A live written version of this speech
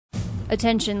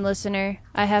Attention, listener,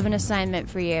 I have an assignment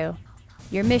for you.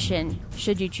 Your mission,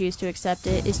 should you choose to accept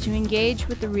it, is to engage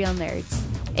with the Real Nerds,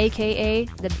 aka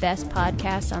the best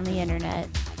podcast on the internet.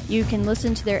 You can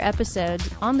listen to their episodes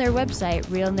on their website,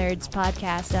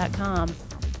 realnerdspodcast.com.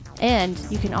 And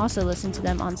you can also listen to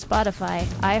them on Spotify,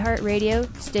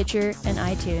 iHeartRadio, Stitcher, and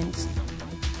iTunes.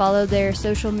 Follow their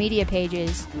social media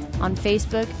pages on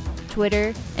Facebook,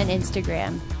 Twitter, and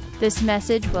Instagram. This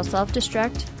message will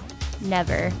self-destruct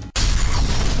never.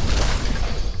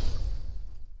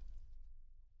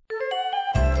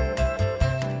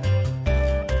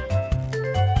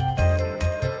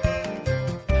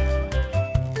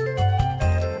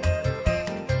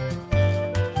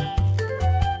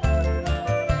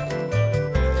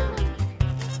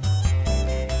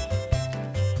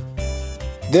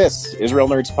 This is Real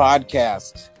Nerds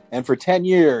Podcast, and for 10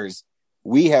 years,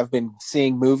 we have been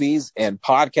seeing movies and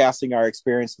podcasting our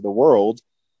experience of the world.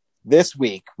 This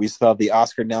week, we saw the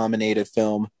Oscar-nominated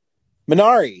film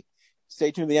Minari.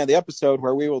 Stay tuned to the end of the episode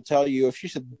where we will tell you if you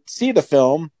should see the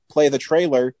film, play the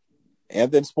trailer,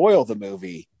 and then spoil the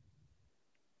movie.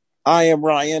 I am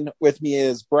Ryan. With me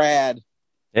is Brad.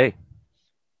 Hey.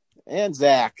 And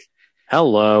Zach.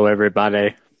 Hello,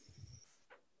 everybody.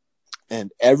 And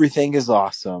everything is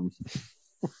awesome.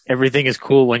 Everything is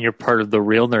cool when you're part of the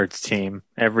Real Nerds team.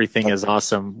 Everything is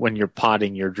awesome when you're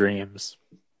potting your dreams.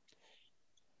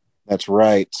 That's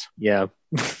right. Yeah.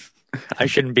 I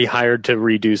shouldn't be hired to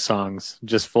redo songs.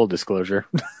 Just full disclosure.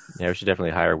 Yeah, we should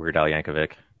definitely hire Weird Al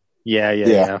Yankovic.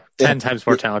 Yeah. 10 times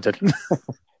more talented.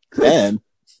 Ben,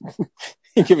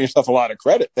 you're giving yourself a lot of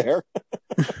credit there.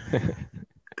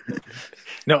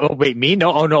 No, oh, wait, me?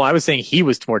 No, oh no, I was saying he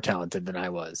was more talented than I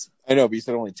was. I know, but you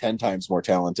said only 10 times more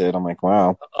talented. I'm like,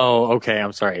 wow. Oh, okay,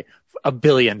 I'm sorry. 1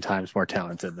 billion times more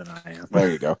talented than I am.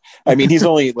 There you go. I mean, he's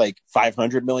only like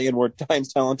 500 million more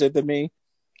times talented than me.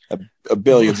 A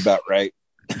billion's about right.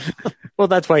 Well,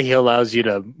 that's why he allows you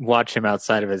to watch him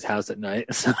outside of his house at night,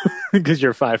 because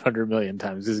you're 500 million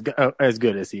times as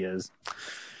good as he is.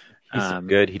 He's so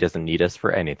good, he doesn't need us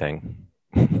for anything.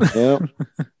 Yeah.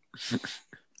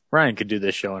 Ryan could do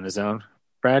this show on his own.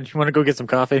 Brad, you want to go get some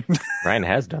coffee? Ryan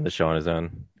has done the show on his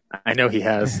own. I know he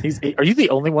has. Are you the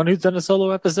only one who's done a solo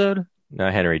episode? No,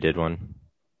 Henry did one.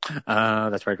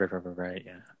 That's right.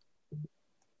 Yeah.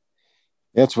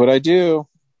 That's what I do.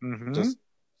 Mm-hmm. Just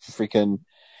freaking,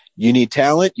 you need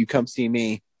talent, you come see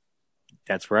me.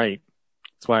 That's right.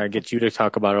 That's why I get you to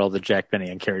talk about all the Jack Benny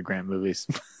and Cary Grant movies.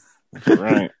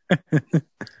 Right.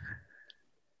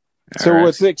 So right.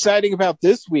 What's exciting about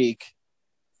this week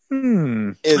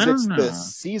is it's the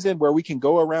season where we can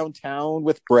go around town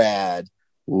with Brad.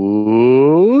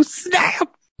 Ooh,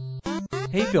 snap!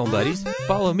 Hey, film buddies,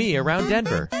 follow me around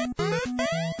Denver.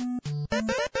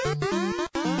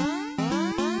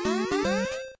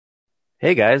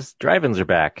 Hey guys, drive-ins are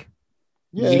back.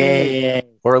 Yay!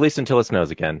 Or at least until it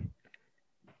snows again.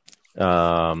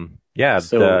 The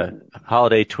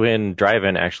Holiday Twin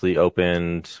Drive-In actually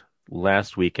opened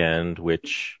last weekend,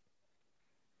 which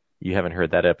you haven't heard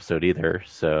that episode either,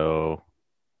 so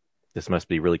this must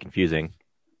be really confusing.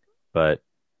 But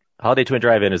Holiday Twin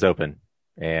Drive-In is open,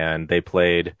 and they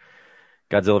played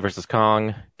Godzilla vs.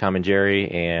 Kong, Tom and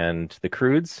Jerry, and The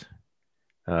Croods.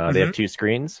 They have 2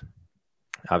 screens.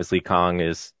 Obviously, Kong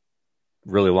is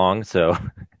really long, so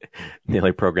they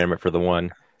only program it for the one.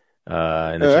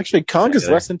 Actually, Kong is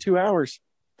less than 2 hours.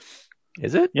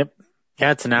 Is it? Yep.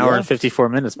 Yeah, it's an hour and 54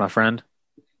 minutes, my friend.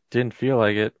 Didn't feel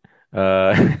like it.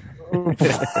 Whoa.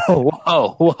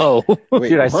 Wait,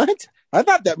 dude, what? I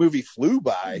thought that movie flew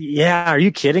by. Yeah, are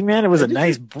you kidding, man? It was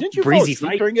didn't you breezy fall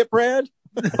asleep fight. during it, Brad?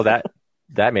 Well,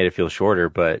 that made it feel shorter,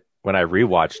 but when I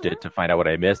rewatched it to find out what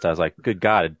I missed, I was like, good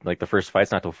God, like the first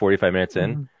fight's not till 45 minutes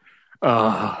in.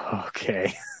 Oh,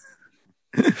 okay.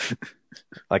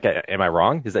 Like, am I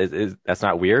wrong? Is that's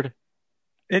not weird?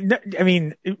 I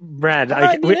mean, Brad,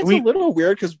 it's a little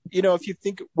weird because, if you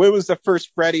think, what was the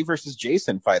first Freddy versus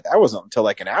Jason fight? That wasn't until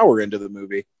like an hour into the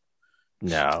movie.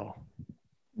 No.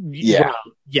 Yeah.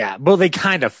 Well, they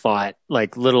kind of fought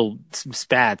like little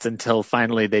spats until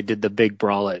finally they did the big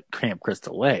brawl at Camp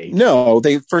Crystal Lake. No,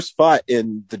 they first fought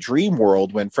in the dream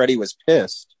world when Freddy was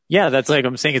pissed. Yeah, that's like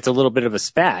I'm saying it's a little bit of a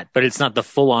spat, but it's not the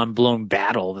full-on blown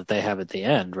battle that they have at the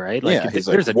end, right? Like, yeah, he's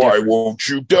like, why won't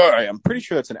you die? I'm pretty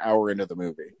sure that's an hour into the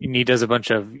movie. And he does a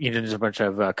bunch of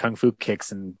kung fu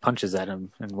kicks and punches at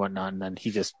him and whatnot, and then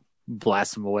he just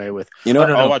blasts him away with.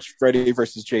 I'll watch Freddy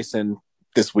versus Jason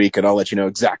this week, and I'll let you know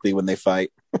exactly when they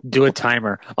fight. Do a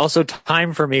timer. Also,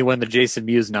 time for me when the Jason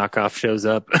Mewes knockoff shows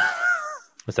up.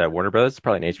 What's that? Warner Brothers?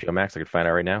 Probably an HBO Max. I could find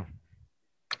out right now.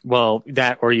 Well,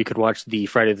 that, or you could watch the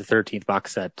Friday the 13th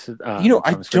box set. I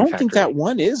from Scream don't think that Factory.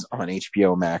 one is on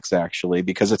HBO Max, actually,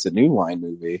 because it's a New Line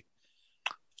movie.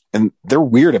 And they're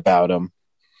weird about them.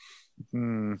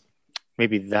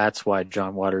 Maybe that's why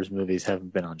John Waters movies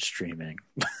haven't been on streaming.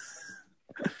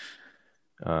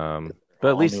 But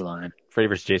at least New Line. Freddy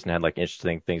vs. Jason had like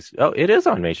interesting things. Oh, it is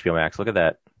on HBO Max. Look at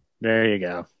that. There you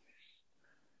go.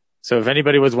 So if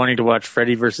anybody was wanting to watch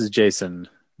Freddy vs. Jason,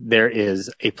 there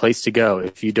is a place to go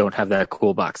if you don't have that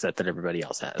cool box set that everybody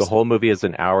else has. The whole movie is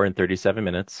an hour and 37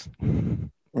 minutes.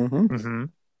 Mm-hmm.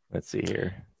 Let's see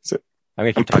here. So, I'm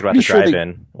going to keep talking about the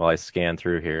drive-in while I scan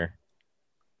through here.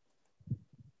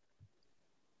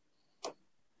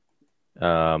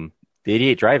 The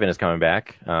 88 Drive-In is coming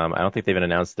back. I don't think they've even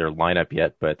announced their lineup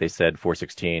yet, but they said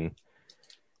 4/16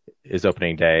 is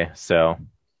opening day. So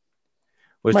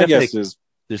my guess is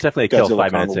there's definitely a kill Godzilla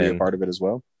 5 Kong minutes will be in. a part of it as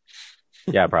well.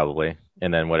 Yeah, probably.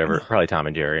 And then whatever, probably Tom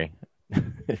and Jerry.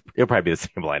 It'll probably be the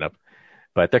same lineup,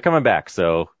 but they're coming back.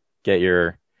 So get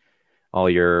all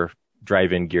your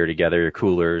drive-in gear together, your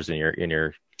coolers and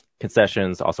your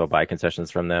concessions. Also buy concessions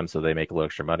from them so they make a little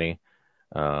extra money.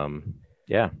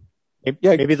 Yeah.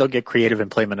 Maybe they'll get creative and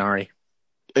play Minari.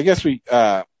 I guess we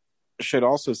should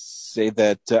also say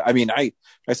that,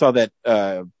 I saw that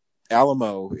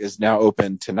Alamo is now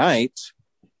open tonight,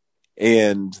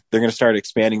 and they're going to start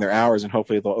expanding their hours, and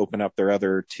hopefully they'll open up their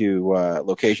other two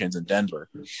locations in Denver.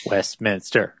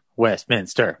 Westminster.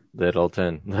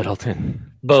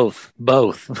 Littleton. Both.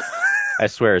 I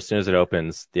swear, as soon as it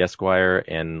opens, the Esquire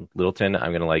and Littleton,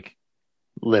 I'm going to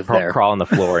live there. Crawl on the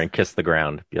floor and kiss the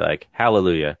ground. Be like,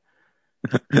 hallelujah.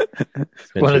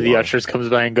 One of the ushers comes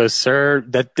by and goes, "Sir,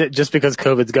 that just because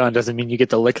COVID's gone doesn't mean you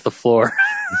get to lick the floor."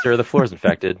 Sir, the floor's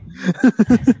infected.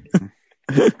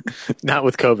 Not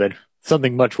with COVID.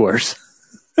 Something much worse.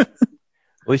 At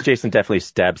least Jason definitely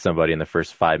stabbed somebody in the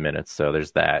first 5 minutes, so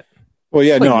there's that. Well,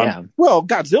 yeah,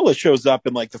 Godzilla shows up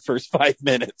in the first 5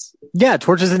 minutes. Yeah,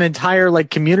 torches an entire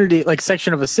community,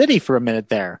 section of a city for a minute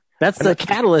there. That's the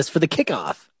catalyst for the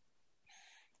kickoff.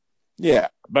 Yeah,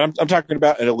 but I'm talking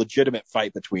about a legitimate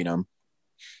fight between them.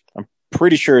 I'm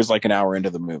pretty sure it's an hour into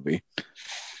the movie.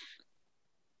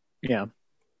 Yeah,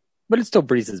 but it still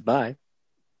breezes by.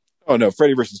 Oh no,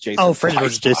 Freddy versus Jason. Oh, Freddy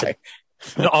versus Jason.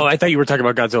 Oh, I thought you were talking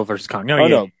about Godzilla versus Kong.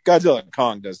 No, Godzilla and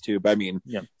Kong does too. But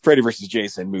Freddy versus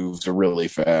Jason moves really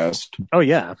fast. Oh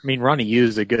yeah, Ronnie Yu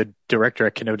is a good director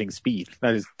at connoting speed.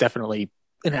 That is definitely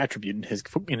an attribute in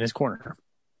his corner.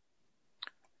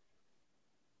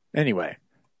 Anyway.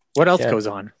 What else goes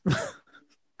on?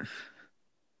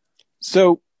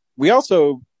 So we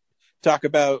also talk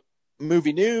about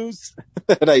movie news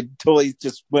that I totally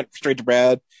just went straight to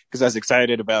Brad because I was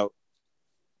excited about,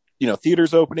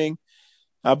 theaters opening.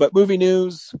 But movie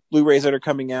news, Blu-rays that are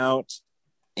coming out,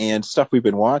 and stuff we've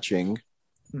been watching.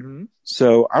 Mm-hmm.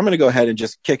 So I'm going to go ahead and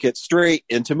just kick it straight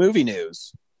into movie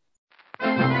news.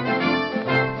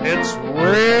 It's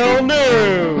real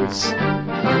news.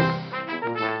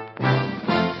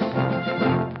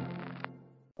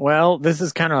 Well, this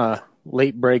is kind of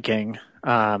late breaking,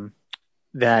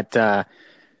 that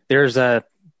there's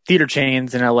theater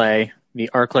chains in LA, the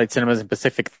ArcLight Cinemas and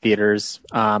Pacific Theaters,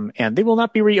 and they will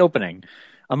not be reopening.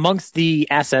 Amongst the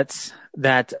assets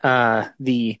that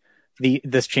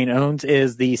this chain owns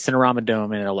is the Cinerama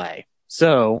Dome in LA.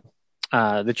 So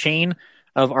the chain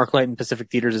of ArcLight and Pacific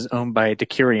Theaters is owned by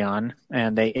Decurion,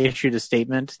 and they issued a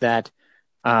statement that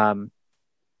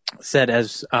said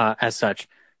as such.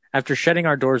 After shutting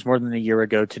our doors more than a year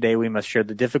ago, today we must share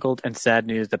the difficult and sad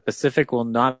news that Pacific will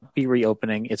not be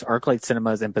reopening its ArcLight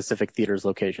Cinemas and Pacific Theaters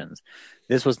locations.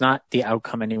 This was not the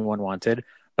outcome anyone wanted,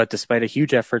 but despite a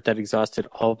huge effort that exhausted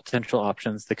all potential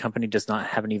options, the company does not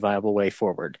have any viable way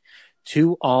forward.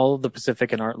 To all the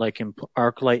Pacific and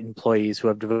ArcLight employees who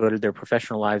have devoted their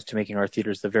professional lives to making our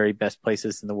theaters the very best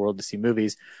places in the world to see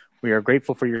movies, we are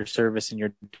grateful for your service and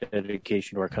your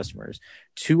dedication to our customers.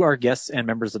 To our guests and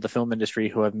members of the film industry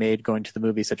who have made going to the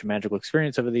movies such a magical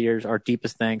experience over the years, our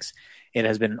deepest thanks. It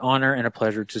has been an honor and a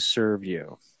pleasure to serve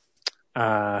you.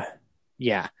 They're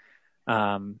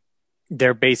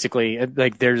basically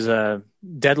there's a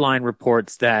Deadline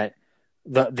reports that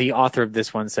the author of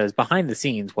this one says, behind the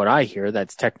scenes, what I hear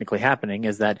that's technically happening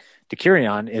is that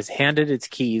Decurion is handed its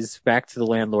keys back to the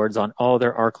landlords on all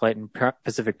their ArcLight and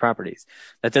Pacific properties.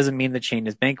 That doesn't mean the chain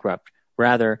is bankrupt.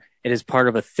 Rather, it is part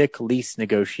of a thick lease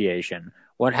negotiation.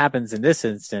 What happens in this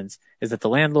instance is that the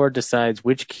landlord decides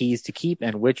which keys to keep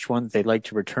and which ones they'd like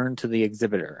to return to the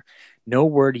exhibitor. No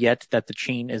word yet that the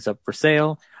chain is up for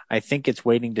sale. I think it's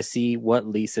waiting to see what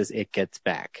leases it gets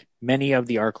back. Many of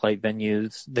the ArcLight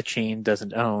venues the chain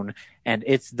doesn't own, and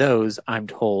it's those, I'm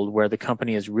told, where the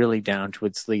company is really down to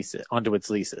its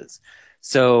leases.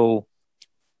 So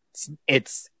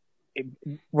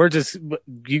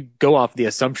you go off the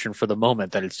assumption for the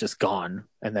moment that it's just gone,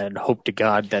 and then hope to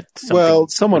God that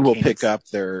someone will pick up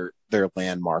their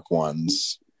landmark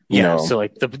ones. You know. So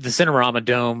like the Cinerama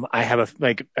Dome, I have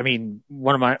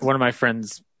one of my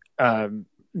friends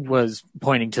was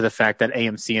pointing to the fact that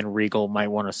AMC and Regal might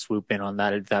want to swoop in on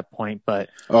that at that point, but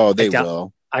they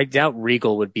will. I doubt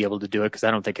Regal would be able to do it because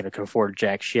I don't think it can afford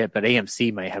jack shit, but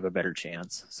AMC might have a better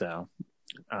chance. So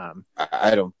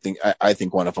I don't think I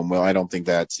think one of them will. I don't think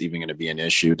that's even going to be an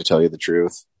issue, to tell you the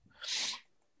truth.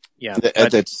 Yeah,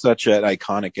 it's such an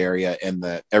iconic area, and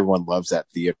that everyone loves that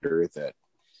theater. That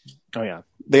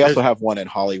they also have one in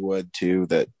Hollywood too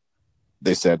that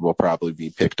they said will probably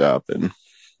be picked up. And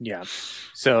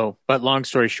so, but long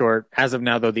story short, as of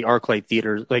now, though, the ArcLight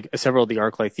theaters, like several of the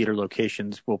ArcLight theater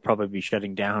locations, will probably be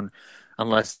shutting down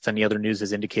unless any other news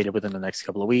is indicated within the next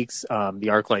couple of weeks. The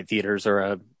ArcLight theaters are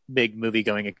a big movie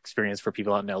going experience for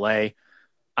people out in LA.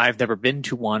 I've never been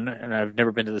to one, and I've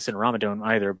never been to the Cinerama Dome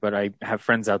either, but I have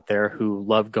friends out there who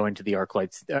love going to the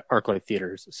ArcLight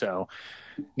theaters. So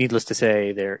needless to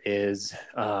say, there is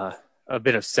a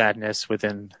bit of sadness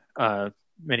within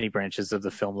many branches of the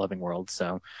film loving world.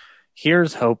 So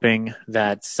here's hoping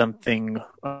that something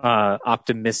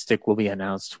optimistic will be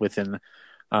announced within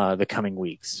the coming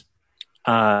weeks.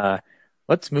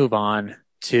 Let's move on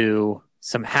to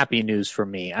some happy news for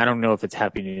me. I don't know if it's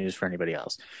happy news for anybody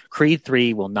else. Creed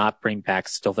 3 will not bring back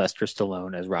Sylvester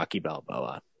Stallone as Rocky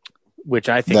Balboa, which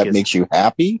I think makes you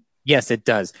happy. Yes, it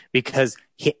does, because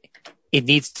it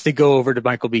needs to go over to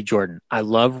Michael B. Jordan. I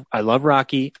love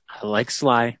Rocky. I like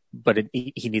Sly, but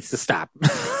he needs to stop.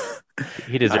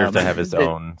 He deserves to have his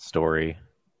own story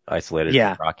isolated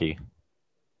from Rocky.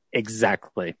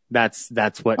 Exactly. That's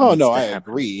what. Oh no, I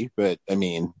agree, but I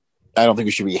mean, I don't think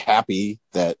we should be happy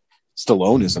that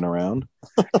Stallone isn't around.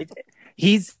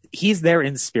 He's there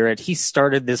in spirit. He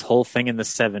started this whole thing in the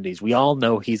 70s. We all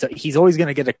know he's always going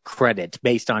to get a credit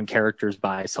based on characters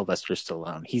by Sylvester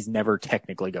Stallone. He's never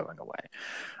technically going away.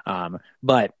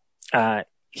 But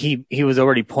he was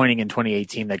already pointing in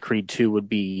 2018 that Creed 2 would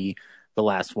be the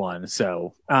last one.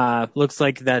 So looks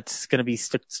like that's going to be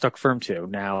stuck firm too.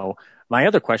 Now, my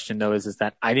other question though is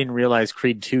that I didn't realize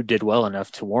Creed 2 did well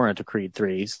enough to warrant a Creed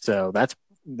 3. So that's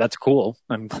cool.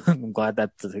 I'm glad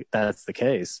that's the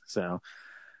case. So,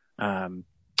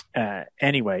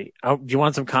 anyway, do you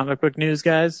want some comic book news,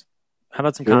 guys? How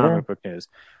about some comic book news?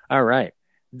 All right.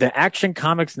 The Action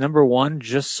Comics #1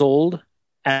 just sold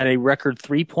at a record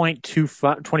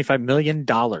 $3.25 million,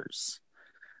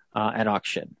 at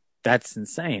auction. That's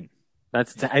insane. I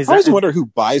always wonder who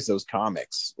buys those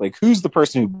comics. Like, who's the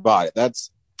person who bought it?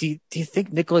 Do you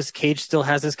think Nicolas Cage still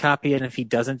has his copy? And if he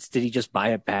doesn't, did he just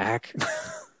buy it back?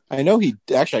 I know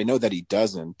that he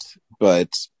doesn't,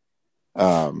 but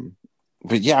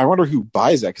yeah, I wonder who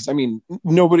buys that. Because I mean,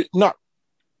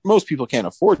 most people can't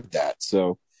afford that.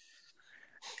 So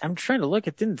I'm trying to look.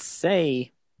 It didn't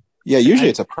say. Yeah, usually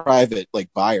it's a private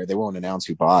buyer. They won't announce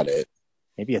who bought it.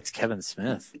 Maybe it's Kevin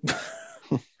Smith.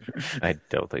 I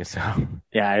don't think so.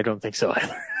 Yeah, I don't think so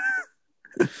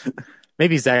either.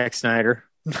 Maybe Zack Snyder.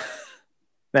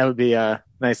 That would be a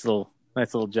nice little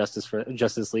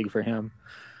Justice League for him.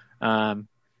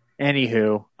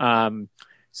 Anywho,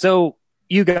 so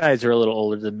you guys are a little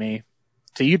older than me,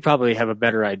 so you'd probably have a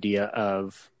better idea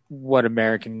of what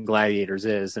American Gladiators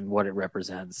is and what it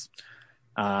represents.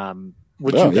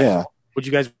 Would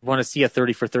you guys want to see a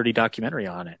 30 for 30 documentary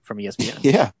on it from ESPN?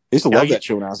 Yeah, I used to love that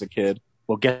show when I was a kid.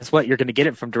 Well, guess what? You're going to get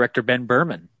it from director Ben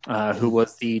Berman, who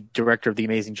was the director of the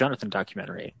Amazing Jonathan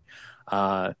documentary.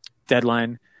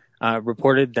 Deadline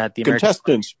reported that the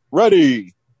contestants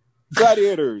ready,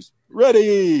 gladiators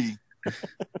ready.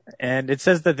 And it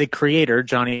says that the creator,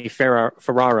 Johnny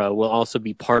Ferrara, will also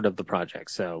be part of the project.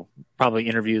 So probably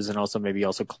interviews and also maybe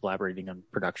collaborating on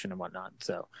production and whatnot.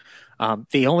 So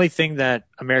the only thing that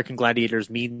American Gladiators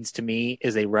means to me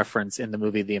is a reference in the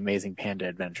movie The Amazing Panda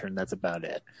Adventure, and that's about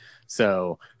it.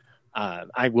 So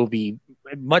I will be,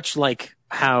 much like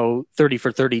how 30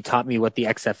 for 30 taught me what the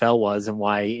XFL was and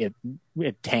why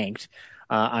it tanked.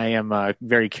 I am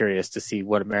very curious to see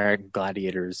what American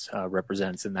Gladiators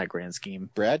represents in that grand scheme.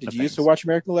 Brad, did you used to watch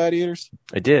American Gladiators?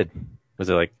 I did. Was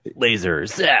it like laser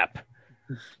zap?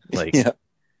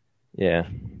 Yeah.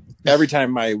 Every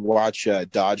time I watch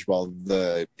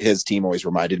Dodgeball, his team always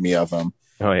reminded me of him.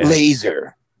 Oh yeah,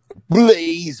 Blazer.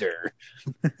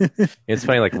 It's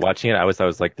funny, like watching it. I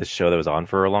was like this show that was on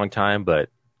for a long time, but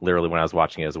literally when I was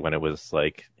watching it is when it was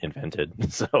like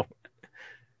invented. So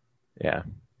yeah.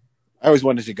 I always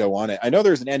wanted to go on it. I know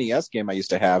there's an NES game I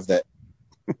used to have that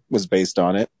was based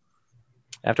on it.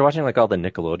 After watching like all the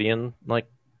Nickelodeon like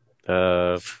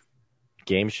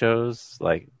game shows,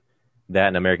 like that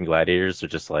and American Gladiators are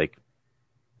just like,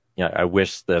 I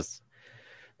wish that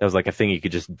was like a thing you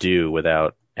could just do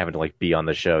without having to like be on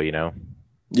the show,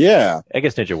 Yeah. I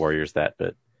guess Ninja Warrior's that,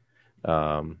 but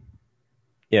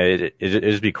it'd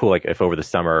just be cool like if over the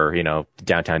summer,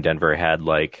 downtown Denver had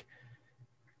like,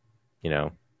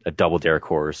 a Double Dare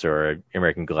course or an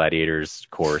American Gladiators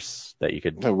course that you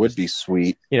could. That would be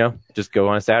sweet. Just go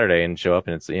on a Saturday and show up,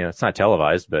 and it's it's not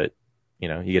televised, but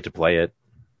you get to play it.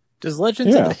 Does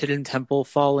Legends of the Hidden Temple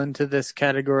fall into this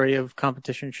category of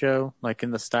competition show, like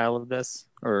in the style of this,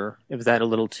 or is that a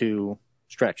little too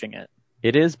stretching it?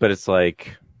 It is, but it's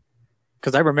like,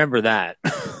 because I remember that.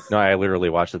 No, I literally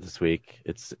watched it this week.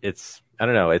 It's I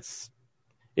don't know. It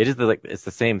is it's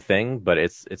the same thing, but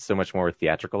it's so much more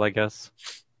theatrical, I guess.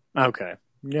 Okay,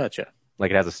 gotcha.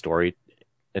 Like it has a story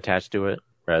attached to it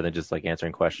rather than just like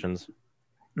answering questions.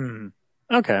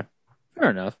 Okay, fair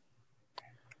enough.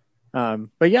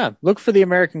 But yeah, look for the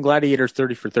American Gladiators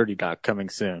 30 for 30 doc coming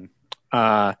soon.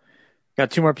 Got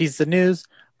 2 more pieces of news.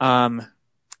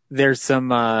 There's some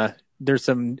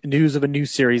news of a new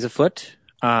series afoot.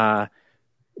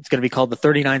 It's going to be called The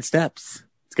 39 Steps.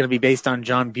 It's going to be based on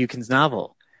John Buchan's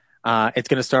novel. It's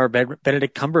going to star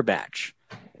Benedict Cumberbatch.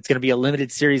 It's going to be a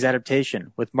limited series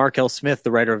adaptation with Mark L. Smith,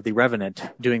 the writer of The Revenant,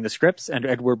 doing the scripts, and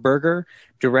Edward Berger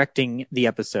directing the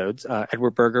episodes.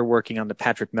 Edward Berger working on the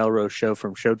Patrick Melrose show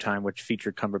from Showtime, which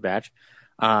featured Cumberbatch.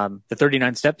 The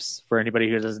 39 Steps, for anybody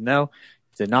who doesn't know,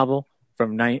 it's a novel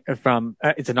from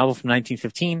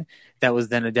 1915 that was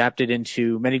then adapted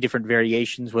into many different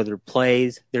variations, whether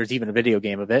plays, there's even a video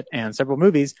game of it, and several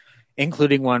movies,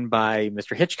 including one by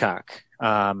Mr. Hitchcock.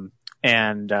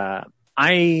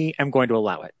 I am going to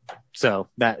allow it. So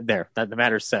that the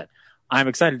matter's set. I'm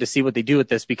excited to see what they do with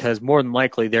this because more than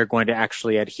likely they're going to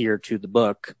actually adhere to the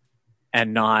book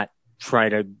and not try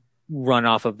to run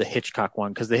off of the Hitchcock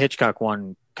one, because the Hitchcock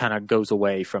one kind of goes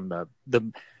away from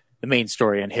the main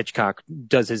story and Hitchcock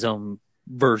does his own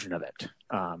version of it.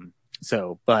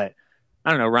 But I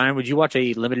don't know, Ryan, would you watch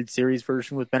a limited series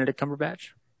version with Benedict Cumberbatch?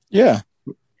 Yeah.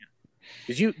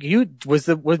 Did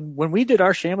when we did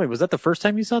Our Shamley, was that the first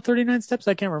time you saw 39 Steps?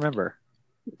 I can't remember.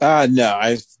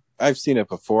 No, I've seen it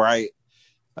before.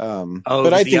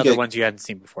 But I think other ones you hadn't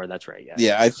seen before. That's right. Yeah.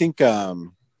 Yeah, I think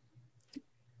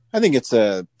it's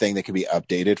a thing that could be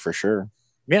updated for sure.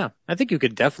 Yeah, I think you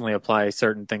could definitely apply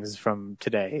certain things from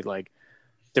today, like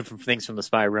different things from the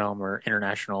spy realm or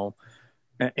international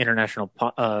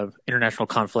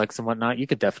conflicts and whatnot. You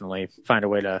could definitely find a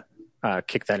way to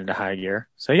kick that into high gear.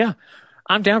 So yeah,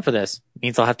 I'm down for this. It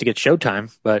means I'll have to get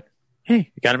Showtime, but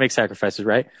hey, you got to make sacrifices,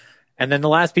 right? And then the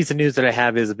last piece of news that I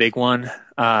have is a big one.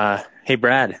 Hey,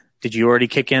 Brad, did you already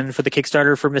kick in for the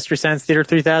Kickstarter for Mystery Science Theater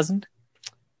 3000?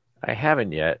 I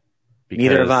haven't yet.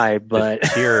 Neither have I, but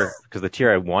the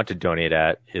tier I want to donate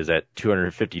at is at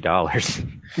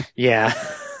 $250. Yeah.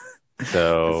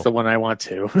 So that's the one I want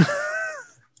to.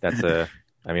 I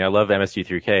love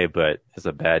MST3K, but it's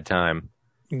a bad time.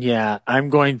 Yeah, I'm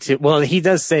going to. Well, he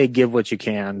does say give what you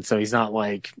can, so he's not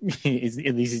like at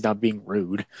least he's not being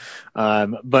rude.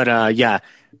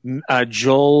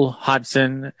 Joel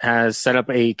Hodgson has set up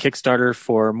a Kickstarter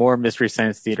for more Mystery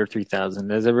Science Theater 3000.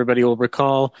 As everybody will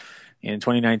recall, in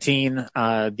 2019,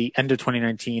 the end of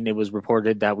 2019, it was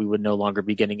reported that we would no longer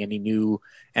be getting any new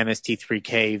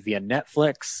MST3K via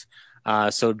Netflix.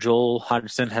 So Joel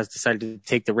Hodgson has decided to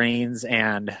take the reins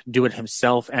and do it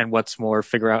himself, and what's more,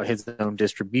 figure out his own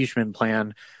distribution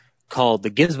plan called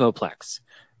the Gizmoplex,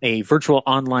 a virtual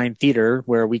online theater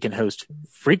where we can host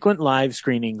frequent live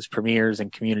screenings, premieres,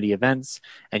 and community events,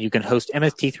 and you can host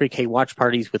MST3K watch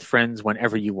parties with friends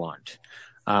whenever you want.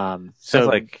 So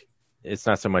like it's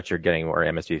not so much you're getting more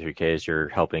MST3K as you're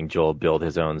helping Joel build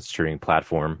his own streaming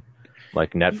platform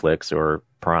like Netflix or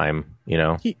Prime,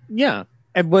 Yeah.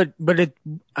 And what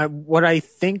I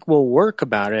think will work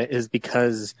about it is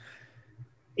because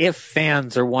if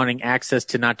fans are wanting access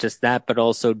to not just that, but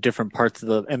also different parts of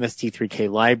the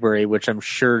MST3K library, which I'm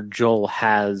sure Joel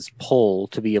has pull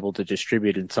to be able to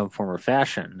distribute in some form or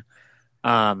fashion,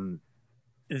 then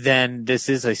this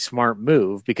is a smart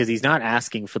move because he's not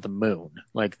asking for the moon.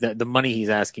 Like the money he's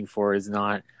asking for is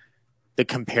not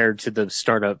compared to the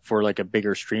startup for like a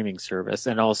bigger streaming service.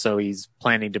 And also he's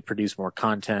planning to produce more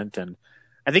content, and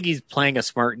I think he's playing a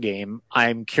smart game.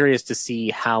 I'm curious to see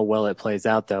how well it plays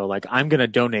out, though. Like, I'm going to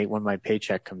donate when my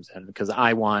paycheck comes in because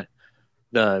I want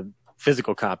the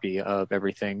physical copy of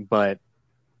everything. But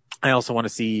I also want to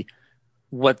see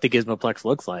what the Gizmoplex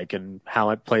looks like and how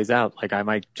it plays out. Like, I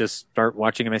might just start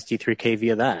watching MST3K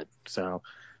via that. So,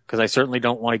 because I certainly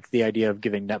don't like the idea of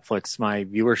giving Netflix my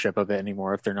viewership of it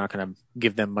anymore if they're not going to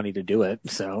give them money to do it.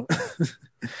 So,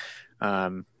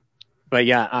 but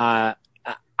yeah,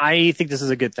 I think this is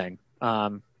a good thing.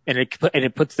 And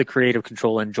it puts the creative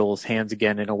control in Joel's hands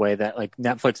again in a way that, like,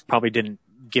 Netflix probably didn't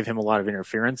give him a lot of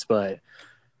interference, but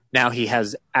now he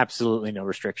has absolutely no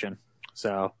restriction.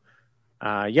 So,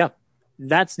 yeah,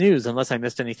 that's news, unless I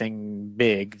missed anything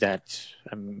big that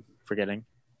I'm forgetting.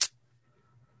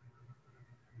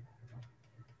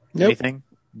 Nope. Anything?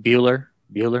 Bueller?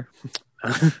 Yeah.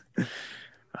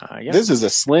 This is a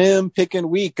slim picking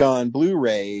week on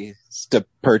Blu-ray to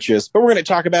purchase, but we're going to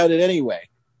talk about it anyway.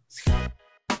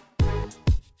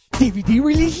 DVD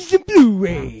releases and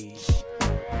Blu-rays.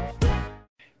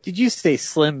 Did you say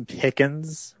Slim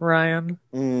Pickens, Ryan?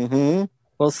 Mm-hmm.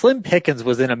 Well, Slim Pickens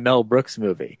was in a Mel Brooks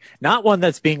movie, not one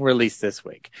that's being released this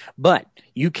week, but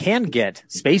you can get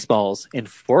Spaceballs in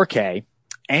 4K,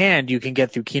 and you can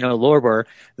get through Kino Lorber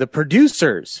The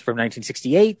Producers from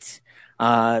 1968.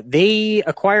 They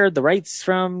acquired the rights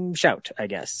from Shout, I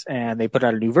guess, and they put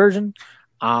out a new version.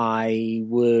 I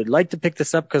would like to pick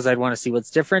this up because I'd want to see what's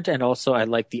different, and also I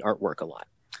like the artwork a lot.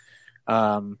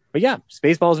 But yeah,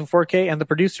 Spaceballs in 4K and The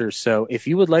Producers. So if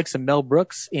you would like some Mel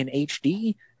Brooks in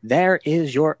HD, there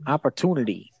is your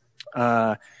opportunity.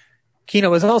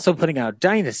 Kino is also putting out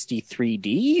Dynasty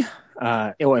 3D.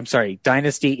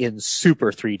 Dynasty in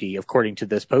Super 3D, according to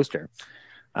this poster.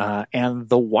 And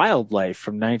The Wildlife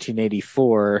from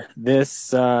 1984.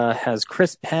 This has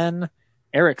Chris Penn,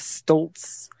 Eric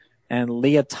Stoltz, and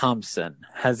Leah Thompson.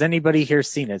 Has anybody here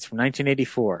seen it? It's from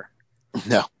 1984.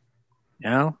 No.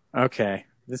 No? Okay.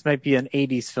 This might be an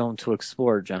 80s film to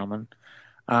explore, gentlemen.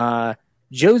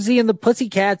 Josie and the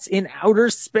Pussycats in Outer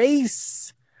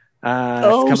Space.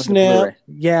 Oh, snap.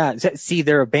 Yeah. See,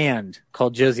 they're a band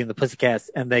called Josie and the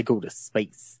Pussycats, and they go to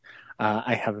space.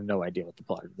 I have no idea what the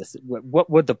plot of this is.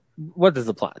 What does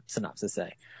the plot synopsis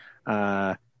say?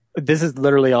 This is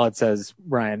literally all it says,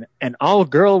 Ryan. An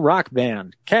all-girl rock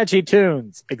band, catchy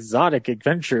tunes, exotic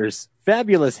adventures,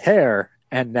 fabulous hair,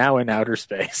 and now in outer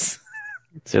space.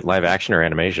 Is it live action or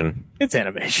animation? It's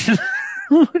animation.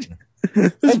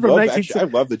 This is from I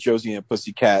love the Josie and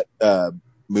Pussycat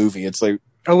movie. It's like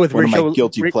with one of my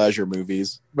guilty pleasure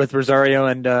movies. With Rosario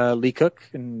and Lee Cook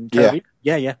and Toby.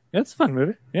 Yeah. It's a fun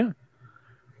movie. Yeah.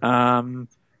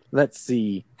 Let's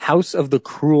see. House of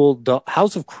Cruel Dolls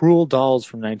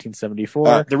from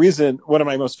 1974. The reason one of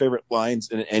my most favorite lines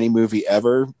in any movie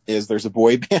ever is there's a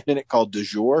boy band in it called Du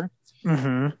Jour.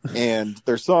 Mm-hmm. And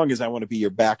their song is I Want to Be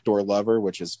Your Backdoor Lover,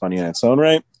 which is funny in its own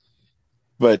right.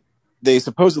 But they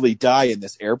supposedly die in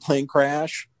this airplane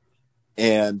crash,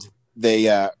 and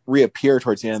they reappear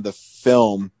towards the end of the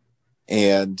film,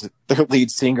 and their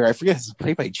lead singer, I forget, is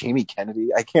played by Jamie Kennedy.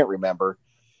 I can't remember.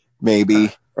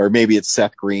 Maybe it's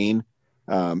Seth Green.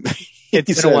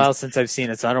 It's been a while since I've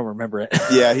seen it, so I don't remember it.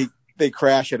 Yeah, they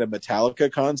crash at a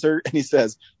Metallica concert, and he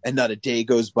says, and not a day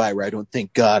goes by where I don't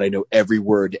thank God I know every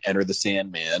word to Enter the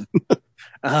Sandman.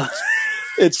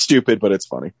 It's stupid, but it's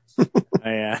funny.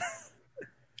 Yeah.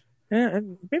 Yeah,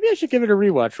 maybe I should give it a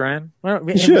rewatch, Ryan.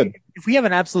 You should. If we have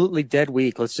an absolutely dead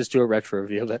week, let's just do a retro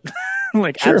review of it.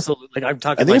 Sure. Absolutely. Like, I'm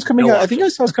talking. I think it's coming out. I think I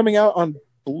saw it's coming out on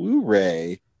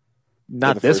Blu-ray.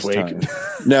 Not this week.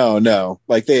 No.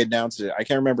 Like, they announced it. I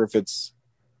can't remember if it's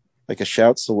like a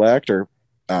Shout Select or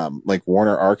like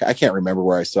Warner Archive. I can't remember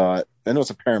where I saw it. I know it's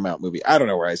a Paramount movie. I don't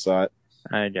know where I saw it.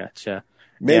 I gotcha.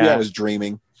 Maybe I was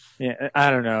dreaming. Yeah,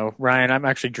 I don't know, Ryan. I'm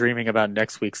actually dreaming about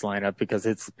next week's lineup because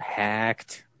it's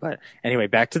packed. But anyway,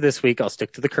 back to this week. I'll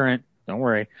stick to the current. Don't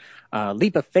worry.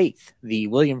 Leap of Faith, the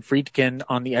William Friedkin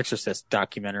on The Exorcist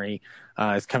documentary,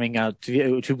 is coming out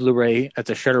to Blu-ray. It's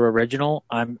a Shudder original.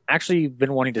 I'm actually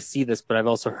been wanting to see this, but I've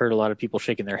also heard a lot of people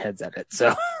shaking their heads at it.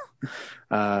 So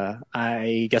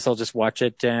I guess I'll just watch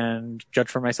it and judge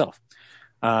for myself.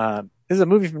 This is a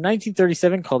movie from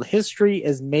 1937 called History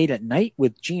is Made at Night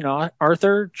with Jean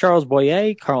Arthur, Charles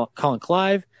Boyer, Colin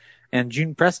Clive, and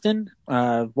June Preston.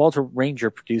 Walter Ranger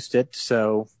produced it,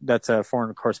 so that's a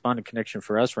foreign correspondent connection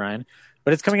for us, Ryan.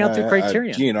 But it's coming out through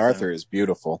Criterion. Jean Arthur is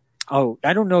beautiful. Oh,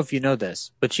 I don't know if you know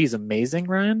this, but she's amazing,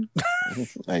 Ryan.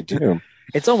 I do.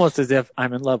 It's almost as if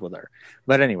I'm in love with her.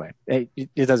 But anyway,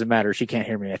 it doesn't matter. She can't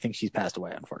hear me. I think she's passed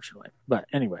away, unfortunately. But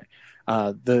anyway,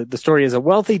 the story is a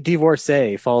wealthy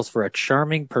divorcee falls for a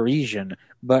charming Parisian,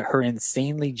 but her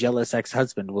insanely jealous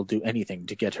ex-husband will do anything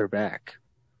to get her back.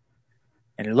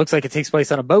 And it looks like it takes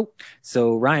place on a boat.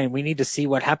 So, Ryan, we need to see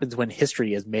what happens when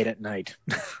history is made at night.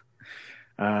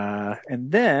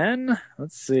 And then,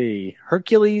 let's see,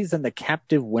 Hercules and the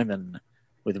Captive Women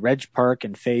with Reg Park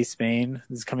and Faye Spain.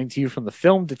 This is coming to you from the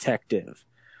Film Detective.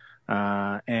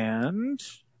 And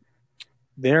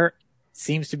there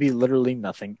seems to be literally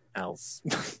nothing else.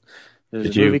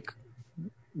 Did you?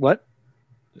 What?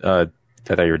 I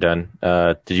thought you were done.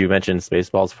 Did you mention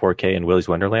Spaceballs 4K and Willy's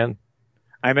Wonderland?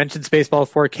 I mentioned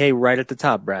Spaceballs 4K right at the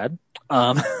top, Brad.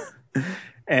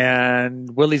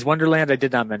 And Willy's Wonderland I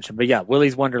did not mention. But yeah,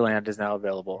 Willy's Wonderland is now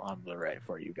available on Blu-ray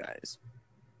for you guys.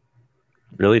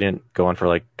 Really didn't go on for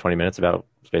like 20 minutes about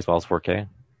Spaceballs 4K?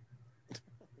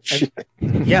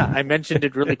 Yeah, I mentioned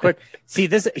it really quick. See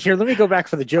this here. Let me go back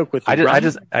for the joke with you. I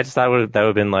just thought that would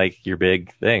have been like your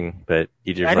big thing, but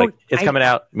you just like it's coming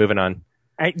out. Moving on.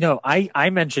 I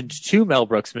mentioned 2 Mel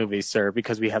Brooks movies, sir,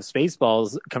 because we have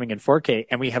Spaceballs coming in 4K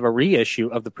and we have a reissue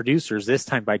of The Producers, this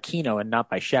time by Kino and not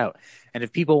by Shout. And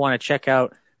if people want to check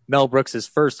out Mel Brooks's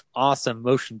first awesome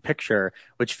motion picture,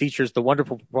 which features the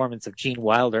wonderful performance of Gene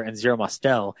Wilder and Zero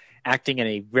Mostel acting in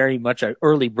a very much an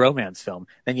early bromance film,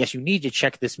 then yes, you need to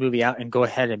check this movie out and go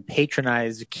ahead and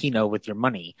patronize Kino with your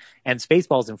money. And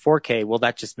Spaceballs in 4K, well,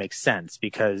 that just makes sense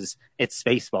because it's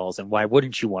Spaceballs, and why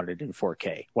wouldn't you want it in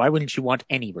 4K? Why wouldn't you want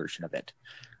any version of it?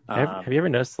 Have you ever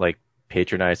noticed like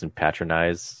patronize and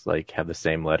patronize like have the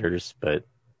same letters, but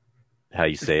how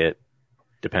you say it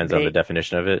depends on the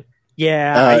definition of it?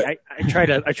 Yeah, I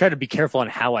try to be careful on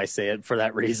how I say it for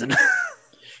that reason.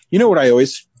 You know what I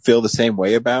always feel the same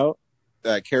way about?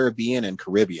 Caribbean and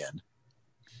Caribbean.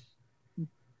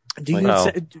 Do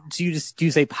you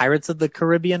say Pirates of the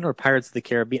Caribbean or Pirates of the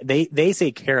Caribbean? They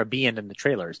say Caribbean in the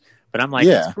trailers, but I'm like,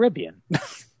 it's Caribbean.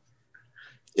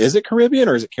 Is it Caribbean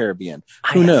or is it Caribbean?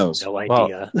 Who knows? No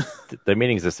idea. Well, the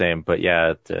meaning's the same, but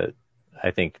yeah,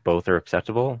 I think both are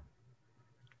acceptable.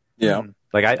 Yeah.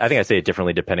 Like I think I say it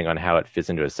differently depending on how it fits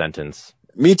into a sentence.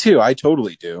 Me too. I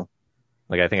totally do.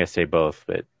 Like I think I say both,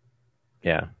 but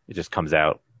yeah, it just comes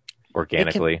out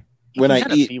organically. When I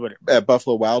eat at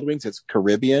Buffalo Wild Wings, it's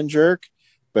Caribbean jerk,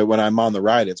 but when I'm on the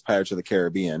ride, it's Pirates of the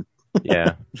Caribbean.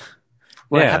 Yeah.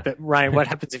 Ryan, what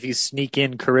happens if you sneak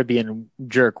in Caribbean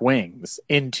jerk wings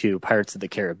into Pirates of the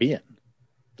Caribbean?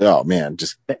 Oh man,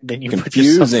 just then you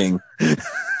confusing.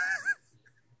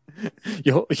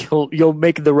 You'll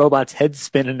make the robot's head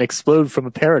spin and explode from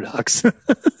a paradox.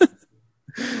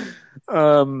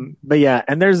 But yeah,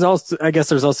 and there's also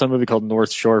a movie called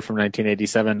North Shore from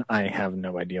 1987. I have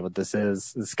no idea what this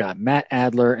is. It's got Matt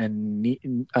Adler and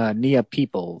Nia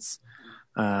Peoples.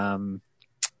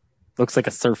 Looks like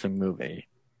a surfing movie.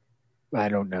 I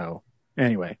don't know.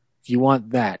 Anyway, if you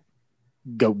want that,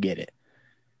 go get it.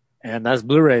 And that's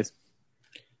Blu-rays.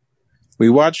 We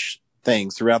watch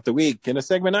things throughout the week in a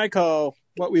segment I call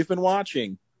What We've Been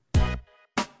Watching.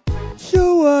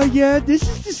 So, this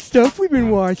is the stuff we've been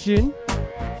watching.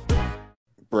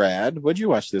 Brad, what'd you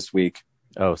watch this week?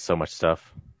 Oh, so much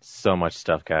stuff. So much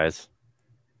stuff, guys.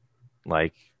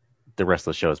 Like, the rest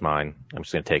of the show is mine. I'm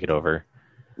just going to take it over.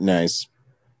 Nice.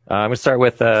 I'm going to start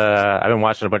with, I've been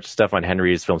watching a bunch of stuff on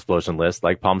Henry's Film Explosion list,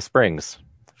 like Palm Springs.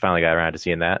 Finally got around to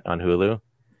seeing that on Hulu.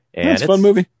 And it's a fun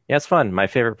movie. Yeah, it's fun. My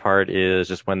favorite part is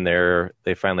just when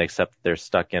they finally accept they're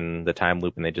stuck in the time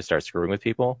loop and they just start screwing with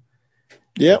people.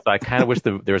 Yeah. So I kind of wish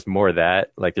there was more of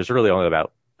that. Like, there's really only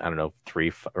about,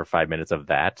 3 or 5 minutes of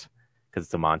that because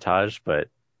it's a montage. But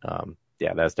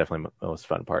yeah, that's definitely the most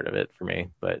fun part of it for me.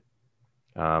 But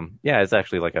yeah, it's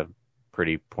actually like a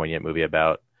pretty poignant movie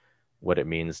about what it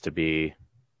means to be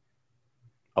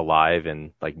alive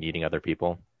and like needing other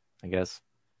people, I guess.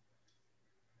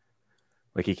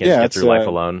 Like he can't get through life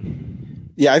alone.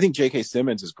 Yeah, I think J.K.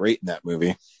 Simmons is great in that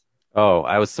movie. Oh,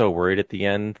 I was so worried at the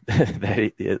end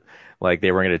that like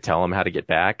they were going to tell him how to get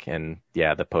back, and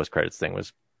yeah, the post-credits thing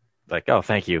was like, oh,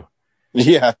 thank you.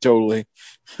 Yeah, totally.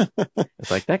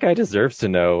 It's like that guy deserves to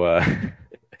know.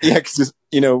 Yeah, because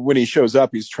when he shows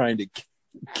up, he's trying to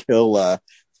kill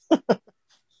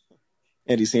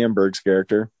Andy Samberg's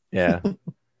character. Yeah.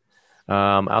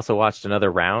 I also watched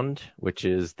Another Round, which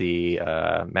is the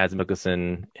Mads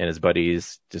Mikkelsen and his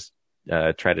buddies just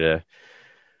try to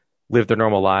live their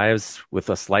normal lives with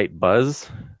a slight buzz.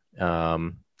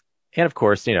 And of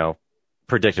course,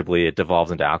 predictably it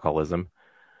devolves into alcoholism.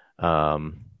 But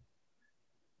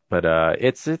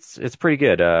it's pretty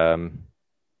good. On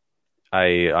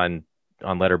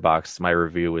Letterboxd, my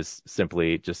review was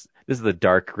simply just, this is the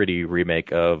dark, gritty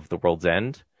remake of The World's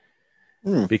End.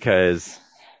 Because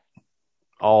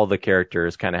all the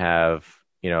characters kind of have,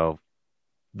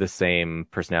 the same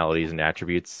personalities and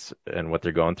attributes and what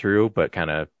they're going through, but kind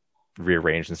of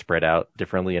rearranged and spread out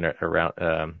differently in around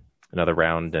Another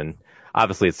Round. And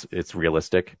obviously it's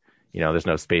realistic. There's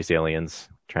no space aliens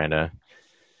trying to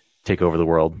take over the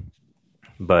world.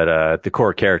 But the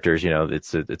core characters,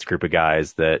 it's a group of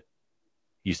guys that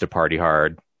used to party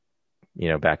hard,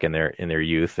 back in their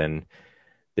youth, and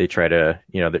they try to,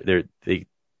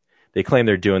 they claim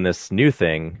they're doing this new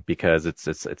thing because it's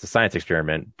a science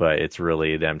experiment, but it's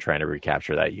really them trying to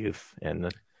recapture that youth,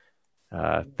 and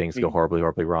things go horribly,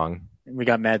 horribly wrong. We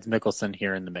got Mads Mikkelsen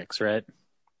here in the mix, right?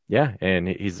 Yeah, and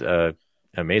he's an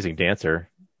amazing dancer,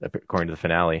 according to the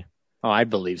finale. Oh, I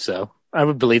believe so. I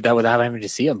would believe that without having to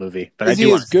see a movie. But Is he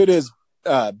as good as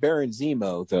Baron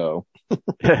Zemo, though?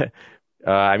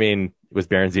 I mean, was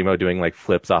Baron Zemo doing like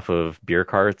flips off of beer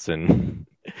carts and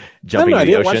jumping in I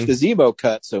the didn't ocean? watch the Zemo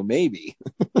cut, so maybe.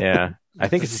 Yeah, I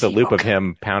think it's just a loop of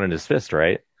him pounding his fist,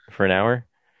 right, for an hour.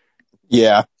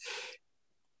 Yeah,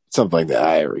 something like that.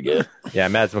 I forget. Yeah,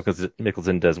 Mads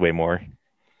Mikkelsen does way more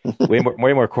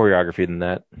choreography than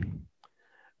that.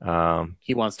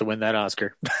 He wants to win that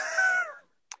Oscar.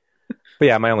 But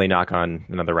yeah, my only knock on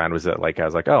Another Round was that, like, I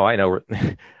was like, oh, I know,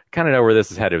 kind of know where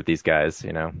this is headed with these guys,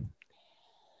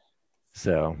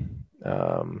 So,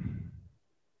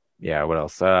 yeah, what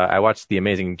else? I watched the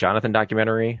Amazing Jonathan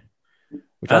documentary,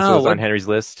 which also was on Henry's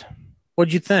list.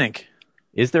 What'd you think?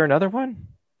 Is there another one?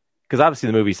 Because obviously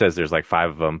the movie says there's like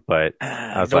 5 of them, but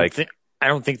I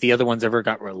don't think the other ones ever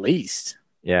got released.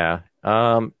 Yeah.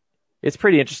 It's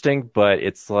pretty interesting, but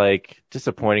it's like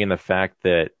disappointing in the fact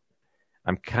that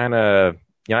I'm kind of,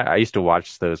 I used to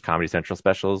watch those Comedy Central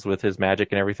specials with his magic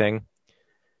and everything.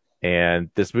 And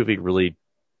this movie really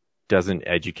doesn't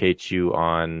educate you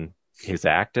on his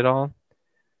act at all.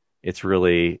 It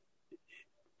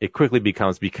quickly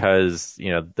becomes, because,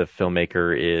 the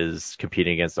filmmaker is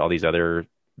competing against all these other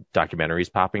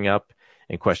documentaries popping up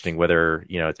and questioning whether,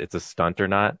 it's a stunt or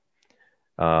not.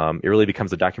 It really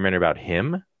becomes a documentary about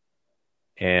him.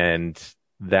 And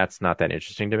that's not that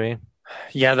interesting to me.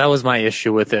 Yeah, that was my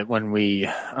issue with it when we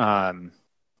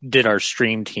did our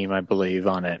stream team, I believe,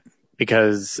 on it,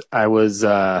 because I was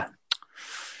it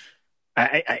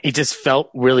just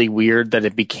felt really weird that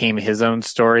it became his own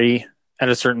story at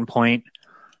a certain point.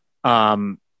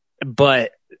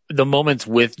 But the moments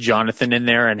with Jonathan in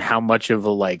there and how much of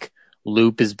a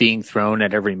loop is being thrown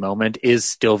at every moment is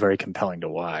still very compelling to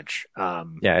watch.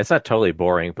 Yeah, it's not totally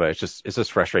boring, but it's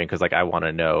just frustrating because I want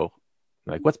to know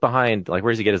what's behind, where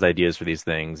does he get his ideas for these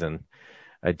things, and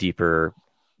a deeper,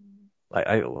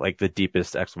 I like the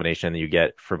deepest explanation that you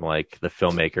get from the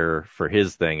filmmaker for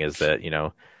his thing is that,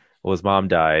 well, his mom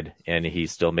died and he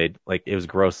still made, it was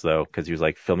gross though, because he was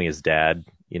filming his dad,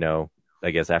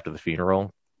 I guess after the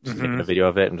funeral, just making a video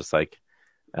of it, and just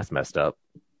that's messed up.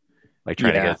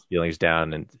 Trying to get his feelings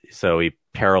down. And so he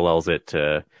parallels it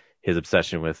to his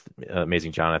obsession with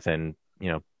Amazing Jonathan,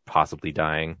 possibly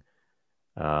dying.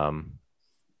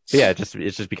 But yeah, it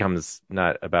just becomes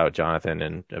not about Jonathan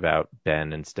and about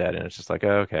Ben instead. And it's just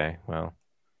okay, well.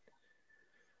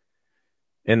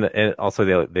 And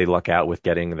also they luck out with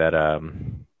getting that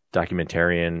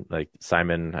documentarian,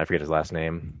 Simon, I forget his last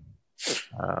name.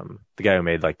 The guy who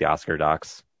made the Oscar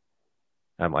docs.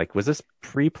 I'm was this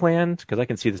pre-planned? Because I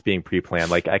can see this being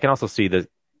pre-planned. I can also see the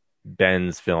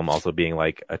Ben's film also being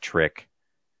a trick,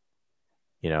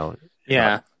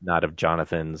 Yeah. Not of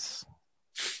Jonathan's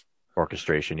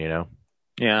orchestration,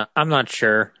 Yeah, I'm not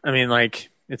sure. I mean,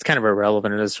 it's kind of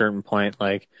irrelevant at a certain point.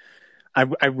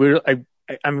 I'm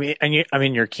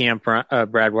in your camp,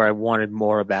 Brad, where I wanted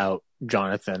more about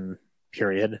Jonathan,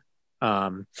 period.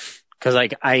 Because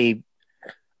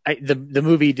the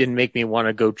movie didn't make me want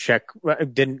to go check,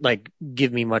 didn't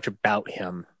give me much about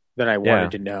him that I wanted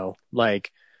to know.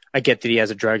 I get that he has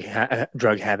a drug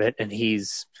habit and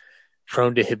he's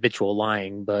prone to habitual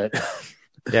lying, but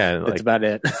yeah, that's about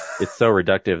it. It's so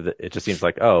reductive that it just seems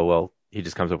oh, well, he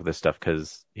just comes up with this stuff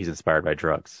because he's inspired by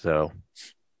drugs. So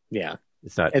yeah,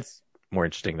 it's more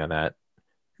interesting than that.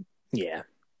 Yeah.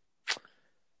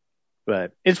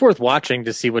 But it's worth watching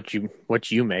to see what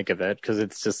you make of it, because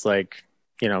it's just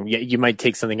you might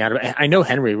take something out of it. I know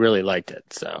Henry really liked it,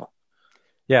 so.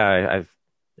 Yeah,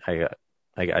 I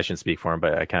shouldn't speak for him,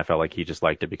 but I kind of felt like he just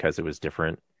liked it because it was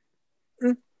different.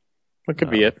 What could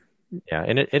be it? Yeah,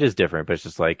 and it is different, but it's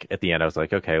just at the end I was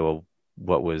okay, well,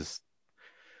 what was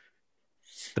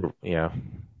the,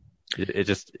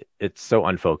 it's so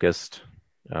unfocused.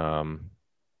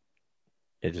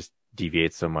 It just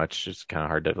deviates so much. It's kind of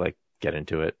hard to get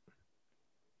into it.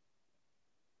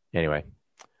 Anyway.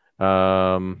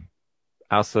 I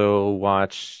also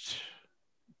watched,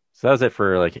 so that was it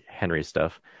for Henry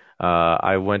stuff.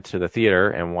 I went to the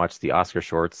theater and watched the Oscar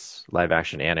shorts, live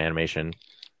action and animation.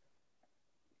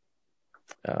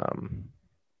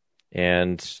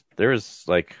 And there's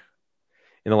in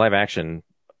the live action,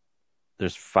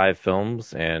 there's 5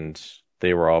 films, and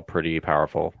they were all pretty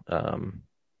powerful.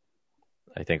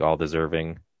 I think all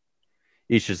deserving,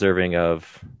 each deserving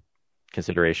of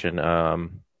consideration.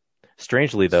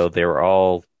 Strangely, though, they were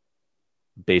all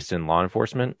based in law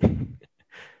enforcement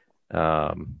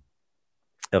of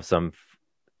some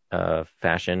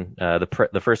fashion.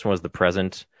 The first one was The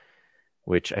Present,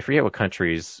 which I forget what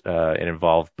countries it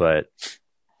involved, but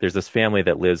there's this family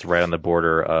that lives right on the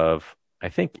border of, I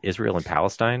think, Israel and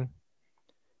Palestine.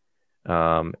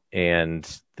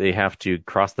 And they have to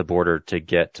cross the border to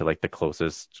get to like the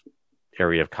closest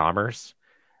area of commerce.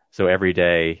 So every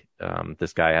day,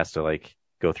 this guy has to like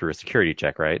go through a security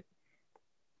check, right?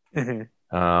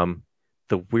 Mm-hmm.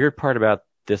 The weird part about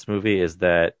this movie is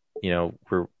that,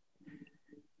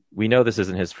 we know this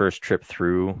isn't his first trip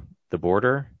through the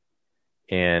border,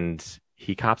 and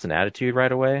he cops an attitude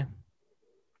right away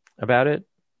about it,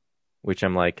 which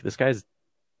I'm like, this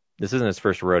isn't his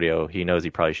first rodeo. He knows he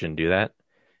probably shouldn't do that.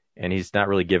 And he's not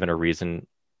really given a reason,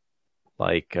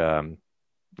 like,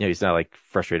 he's not like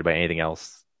frustrated by anything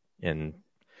else and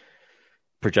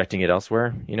projecting it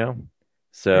elsewhere,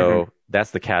 So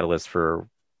that's the catalyst for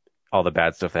all the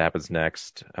bad stuff that happens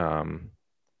next.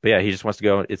 But yeah, he just wants to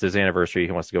go. It's his anniversary.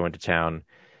 He wants to go into town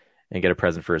and get a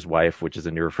present for his wife, which is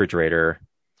a new refrigerator.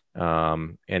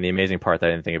 And the amazing part that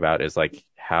I didn't think about is like,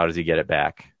 how does he get it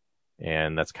back?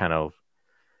 And that's kind of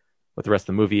what the rest of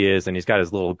the movie is. And he's got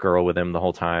his little girl with him the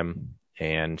whole time,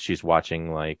 and she's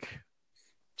watching like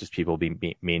just people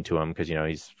be mean to him because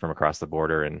he's from across the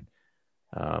border. And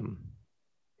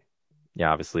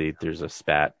obviously there's a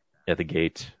spat at the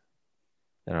gate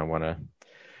that I don't want to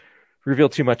reveal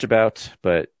too much about,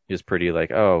 but is pretty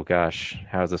like, oh gosh,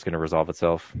 how is this going to resolve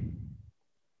itself?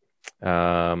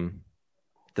 The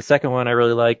second one I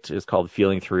really liked is called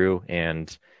Feeling Through,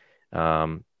 and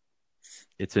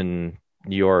it's in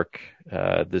New York.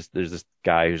 There's this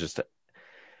guy who's just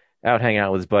out hanging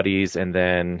out with his buddies, and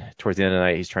then towards the end of the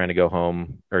night, he's trying to go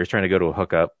home, or he's trying to go to a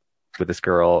hookup with this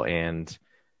girl, and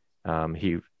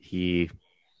he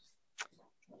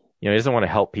doesn't want to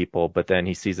help people, but then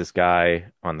he sees this guy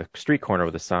on the street corner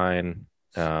with a sign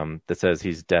that says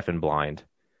he's deaf and blind,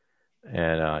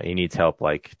 and he needs help,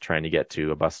 like trying to get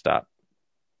to a bus stop.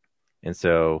 And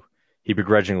so he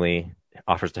begrudgingly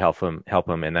offers to help him,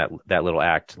 and that little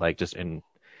act, like, just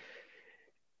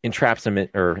entraps him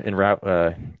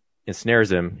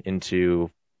ensnares him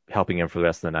into helping him for the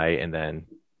rest of the night. And then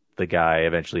the guy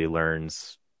eventually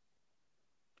learns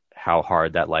how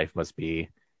hard that life must be,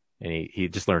 and he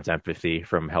just learns empathy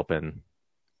from helping.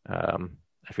 I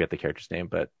forget the character's name,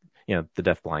 but the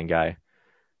deaf blind guy.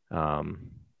 So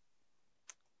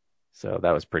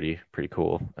that was pretty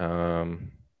cool.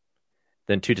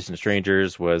 Then Two Distant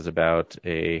Strangers was about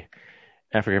a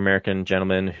African American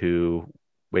gentleman who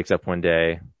wakes up one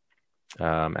day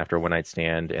after a one night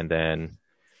stand, and then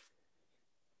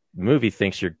the movie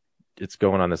thinks it's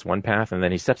going on this one path, and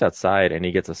then he steps outside and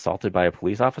he gets assaulted by a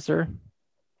police officer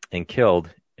and killed,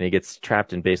 and he gets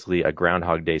trapped in basically a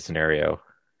Groundhog Day scenario,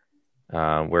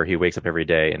 where he wakes up every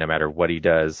day, and no matter what he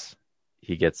does,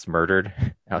 he gets murdered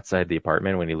outside the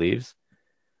apartment when he leaves.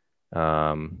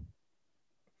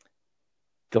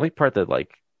 The only part that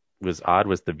like was odd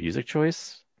was the music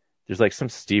choice. There's like some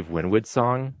Steve Winwood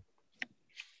song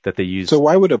that they used. So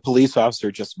why would a police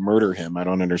officer just murder him? I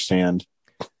don't understand.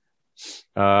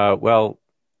 Well,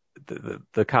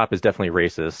 the cop is definitely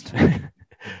racist.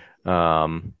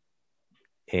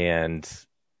 And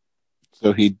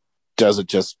so he does it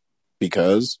just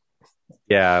because?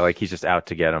 Yeah, like he's just out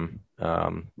to get him.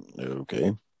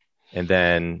 Okay. And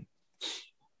then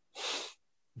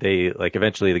they like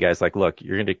eventually the guy's like, look,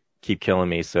 you're going to keep killing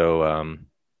me. So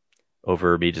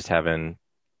over me just having,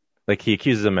 like, he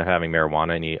accuses him of having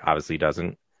marijuana, and he obviously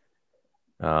doesn't.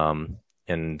 And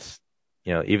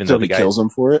even so though the guy kills him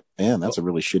for it, man, that's a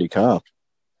really shitty cop.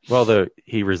 Well,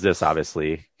 he resists,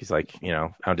 obviously. He's like, I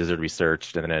don't deserve to be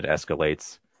searched, and then it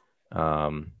escalates.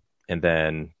 And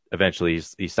then eventually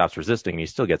he stops resisting, and he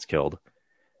still gets killed.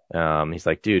 He's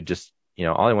like, dude, just,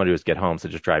 all I want to do is get home, so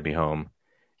just drive me home.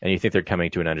 And you think they're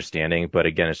coming to an understanding, but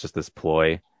again, it's just this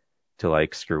ploy to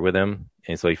like screw with him.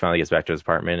 And so he finally gets back to his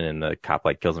apartment, and the cop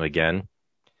like kills him again.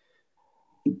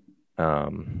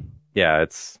 Yeah,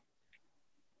 it's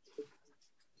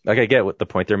like, I get what the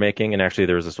point they're making, and actually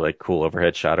there was this like cool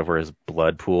overhead shot of where his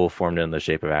blood pool formed in the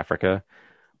shape of Africa,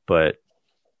 but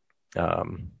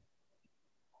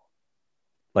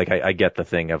like I get the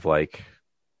thing of like,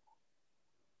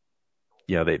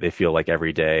 they feel like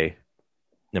every day,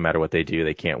 no matter what they do,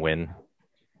 they can't win.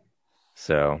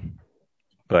 So,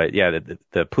 but yeah,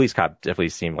 the police cop definitely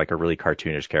seemed like a really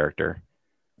cartoonish character.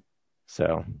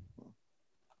 So,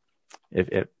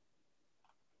 if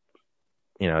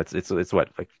it's what,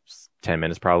 like 10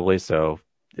 minutes probably. So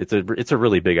it's a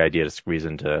really big idea to squeeze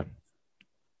into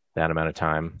that amount of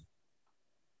time.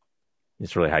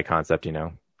 It's really high concept,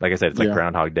 Like I said, it's like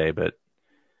Groundhog Day, but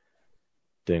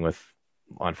dealing with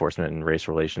law enforcement and race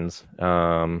relations.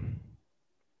 But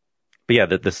yeah,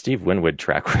 the Steve Winwood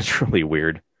track was really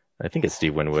weird. I think it's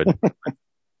Steve Winwood.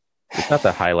 It's not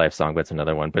the High Life song, but it's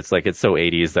another one. But it's so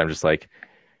 80s that I'm just like,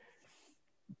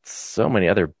 so many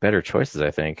other better choices, I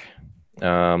think.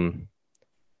 Then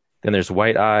there's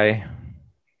White Eye,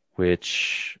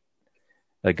 which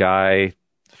a guy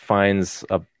finds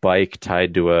a bike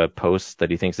tied to a post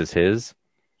that he thinks is his,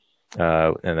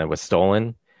 and that was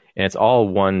stolen. And it's all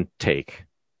one take,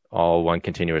 all one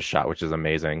continuous shot, which is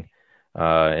amazing.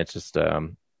 It's just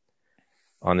on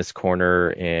this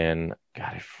corner in,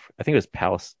 God, I think it was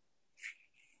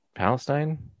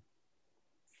Palestine.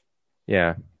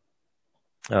 Yeah.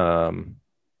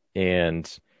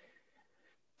 And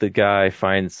the guy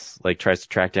tries to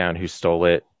track down who stole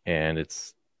it, and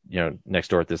it's, next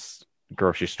door at this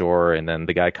grocery store. And then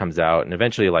the guy comes out, and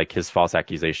eventually, like, his false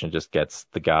accusation just gets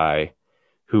the guy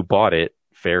who bought it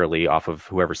fairly off of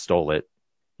whoever stole it,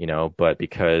 but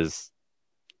because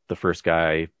the first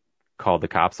guy called the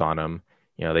cops on him,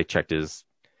 they checked his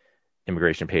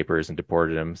immigration papers and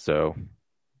deported him. So,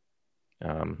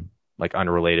 like,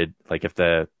 unrelated, like, if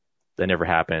that never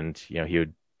happened, he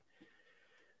would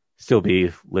still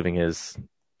be living his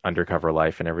undercover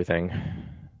life and everything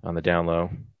on the down low.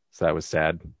 So that was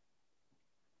sad.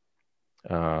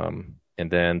 And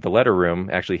then The Letter Room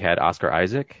actually had Oscar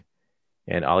Isaac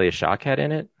and Alia Shawkat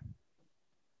in it.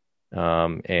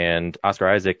 And Oscar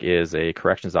Isaac is a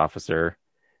corrections officer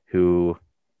who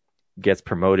gets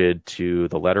promoted to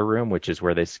the letter room, which is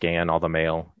where they scan all the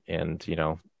mail and,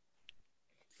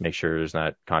 make sure there's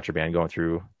not contraband going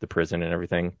through the prison and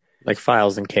everything. Like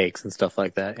files and cakes and stuff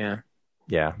like that. Yeah.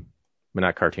 Yeah. But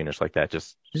not cartoonish like that.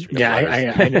 Just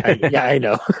I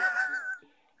know.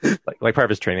 like part of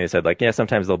his training, they said, like, yeah,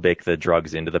 sometimes they'll bake the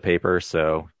drugs into the paper.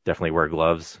 So definitely wear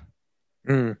gloves.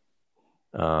 Mm.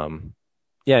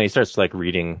 Yeah. And he starts like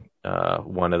reading,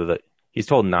 he's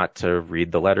told not to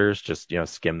read the letters, just,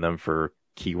 skim them for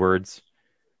keywords.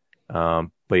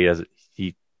 But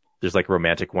there's like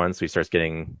romantic ones. So he starts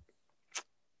getting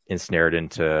ensnared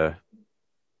into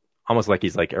almost like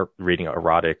he's like reading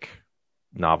erotic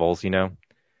novels,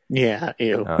 Yeah.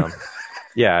 Ew.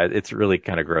 Yeah, it's really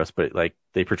kind of gross, but like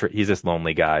they portray, he's this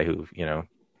lonely guy who,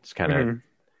 just kind of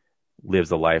lives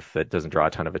a life that doesn't draw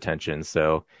a ton of attention.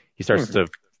 So he starts to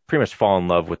pretty much fall in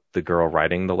love with the girl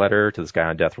writing the letter to this guy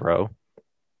on death row.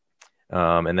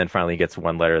 And then finally he gets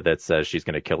one letter that says she's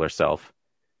going to kill herself.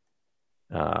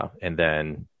 And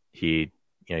then he's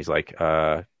like,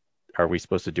 are we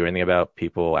supposed to do anything about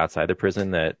people outside the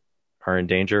prison that are in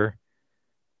danger?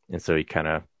 And so he kind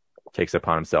of takes it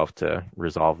upon himself to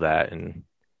resolve that. And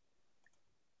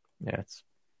yeah, it's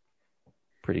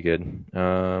pretty good.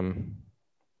 Yeah.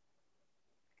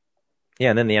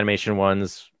 And then the animation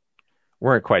ones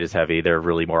weren't quite as heavy. They're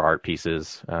really more art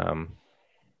pieces.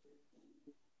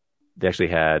 They actually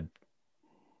had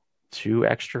 2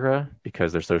 extra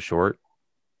because they're so short.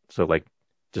 So like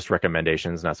just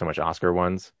recommendations, not so much Oscar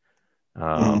ones.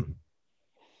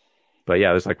 But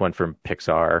yeah, there's like one from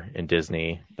Pixar and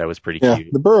Disney that was pretty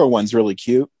cute. The Burrow one's really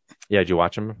cute. Yeah, did you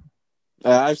watch them?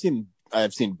 I've seen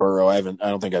Burrow. I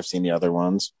don't think I've seen the other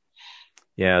ones.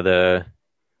 Yeah, a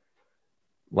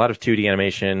lot of 2D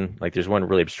animation. Like there's one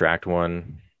really abstract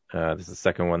one. This is the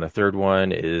second one. The third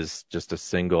one is just a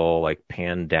single like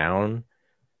pan down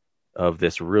of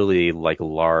this really like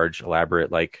large,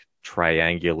 elaborate, like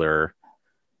triangular.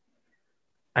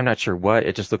 I'm not sure what.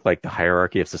 It just looked like the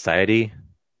hierarchy of society.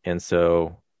 And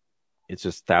so it's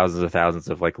just thousands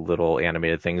of like little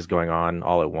animated things going on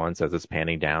all at once as it's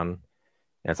panning down.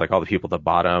 And it's like all the people at the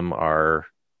bottom are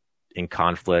in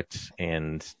conflict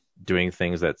and doing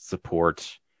things that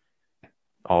support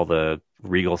all the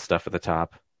regal stuff at the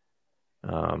top.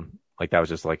 Like that was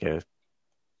just like a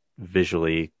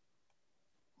visually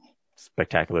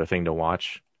spectacular thing to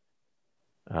watch.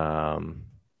 Yeah,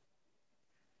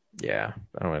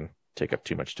 I don't want to take up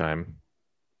too much time.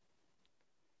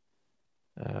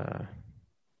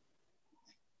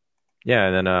 Yeah,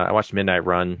 and then I watched Midnight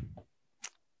Run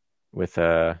with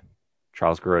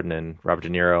Charles Grodin and Robert De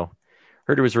Niro.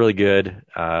 Heard it was really good.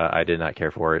 I did not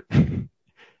care for it. And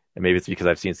maybe it's because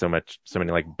I've seen so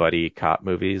many like buddy cop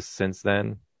movies since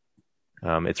then.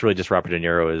 It's really just Robert De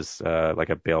Niro is like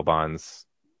a bail bonds.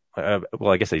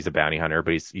 Well, I guess he's a bounty hunter,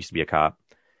 but he used to be a cop.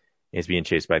 He's being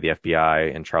chased by the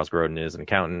FBI, and Charles Grodin is an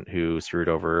accountant who screwed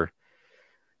over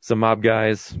some mob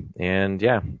guys, and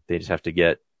yeah, they just have to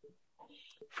get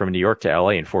from New York to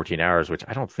LA in 14 hours, which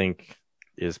I don't think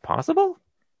is possible,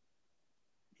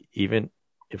 even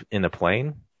if in a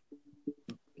plane.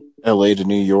 LA to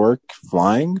New York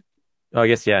flying? Oh, I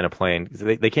guess, yeah, in a plane.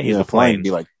 They can't use the flying plane. would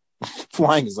be like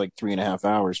flying is like 3.5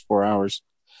 hours, 4 hours.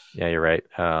 Yeah, you're right.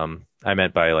 I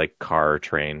meant by like car or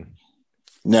train.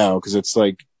 No, because it's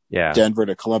like Yeah. Denver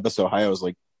to Columbus, Ohio is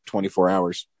like 24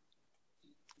 hours.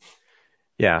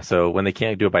 Yeah, so when they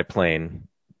can't do it by plane,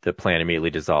 the plan immediately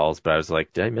dissolves. But I was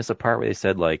like, did I miss a part where they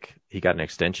said like he got an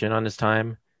extension on his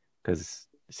time? Because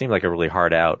it seemed like a really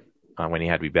hard out when he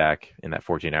had to be back in that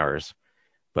 14 hours.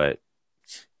 But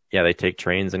yeah, they take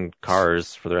trains and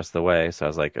cars for the rest of the way. So I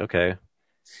was like, okay.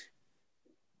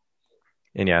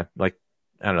 And yeah, like,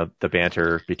 I don't know, the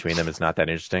banter between them is not that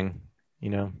interesting, you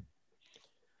know?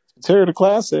 Considered a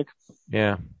classic.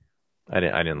 Yeah, I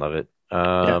didn't love it.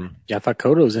 Yeah, Yaphet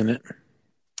Kotto's in it.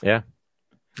 Yeah,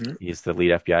 he's the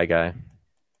lead FBI guy.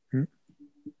 And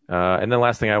then the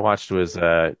last thing I watched was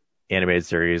animated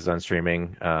series on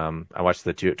streaming. I watched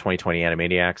the 2020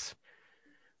 Animaniacs,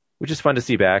 which is fun to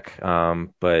see back.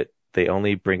 But they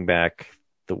only bring back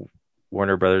the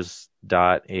Warner Brothers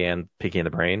Dot and Pinky and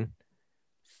the Brain.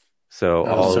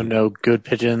 So no Good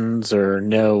Pigeons or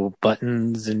no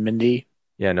Buttons and Mindy.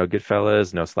 Yeah, no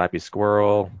Goodfellas, no Slappy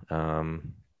Squirrel, no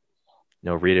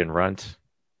Rita and Runt.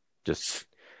 Just,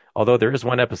 although there is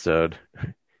one episode,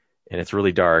 and it's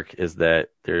really dark, is that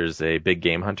there's a big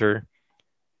game hunter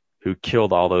who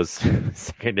killed all those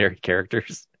secondary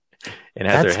characters and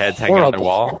has their heads hanging on the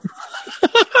wall.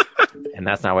 And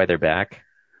that's not why they're back.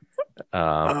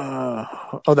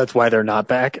 That's why they're not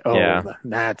back? Oh, yeah.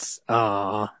 That's...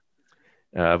 but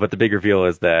the big reveal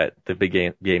is that the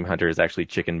big game hunter is actually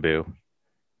Chicken Boo.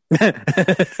 Because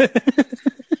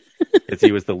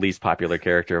he was the least popular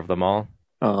character of them all.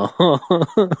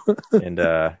 And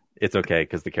it's okay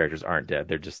because the characters aren't dead.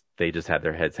 They just had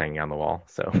their heads hanging on the wall.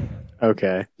 So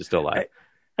okay, they're still alive.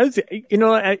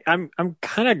 I'm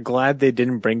kind of glad they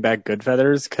didn't bring back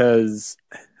Goodfeathers because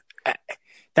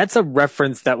that's a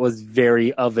reference that was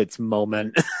very of its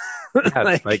moment.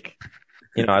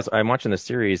 Yeah, I'm watching the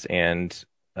series and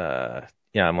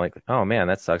I'm like, oh man,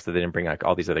 that sucks that they didn't bring like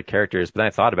all these other characters. But then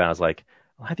I thought about it, I was like,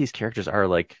 a lot of these characters are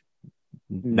like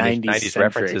 90s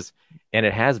references, and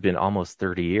it has been almost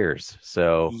 30 years.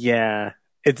 So yeah,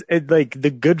 it's like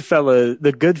the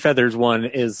Goodfeathers one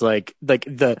is like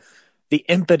the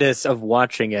impetus of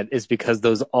watching it is because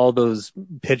all those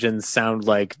pigeons sound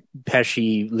like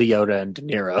Pesci, Liotta, and De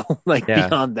Niro.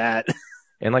 Beyond that,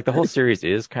 and like the whole series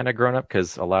is kind of grown up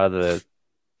because a lot of the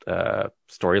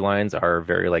storylines are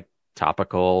very like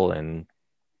topical and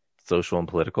social and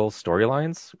political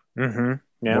storylines. Mm-hmm.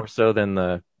 Yeah. More so than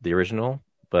the original,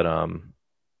 but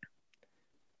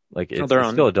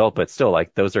it's still adult, but still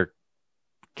like those are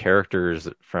characters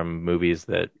from movies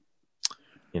that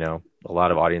a lot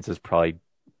of audiences probably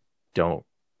don't,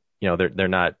 they're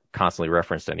not constantly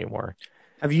referenced anymore.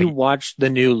 Have you watched the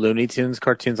new Looney Tunes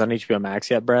cartoons on HBO Max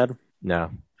yet, Brad?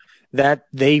 No. That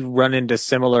they run into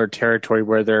similar territory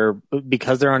where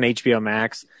because they're on HBO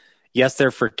Max. Yes,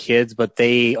 they're for kids, but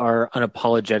they are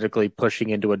unapologetically pushing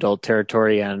into adult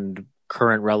territory and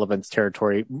current relevance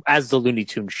territory, as the Looney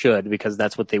Tunes should, because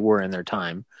that's what they were in their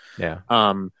time. Yeah.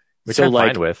 Which so I'm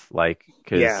fine with,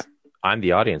 because I'm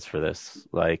the audience for this.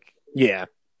 Yeah.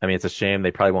 I mean, it's a shame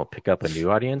they probably won't pick up a new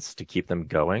audience to keep them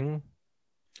going,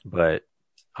 but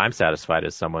I'm satisfied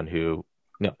as someone who,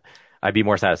 I'd be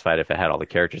more satisfied if it had all the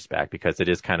characters back, because it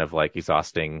is kind of like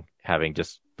exhausting having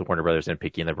just the Warner Brothers and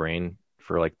Pinky and the Brain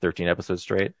for like 13 episodes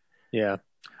straight. Yeah.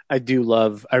 I do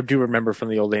remember from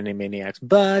the old Animaniacs,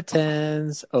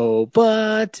 buttons, oh,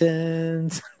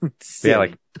 buttons. Yeah,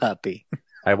 like puppy.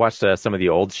 I watched some of the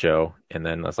old show, and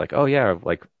then I was like, oh yeah,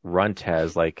 like Runt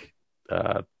has like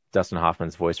Dustin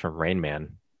Hoffman's voice from Rain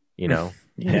Man,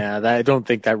 Yeah, I don't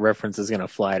think that reference is going to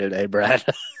fly today, Brad.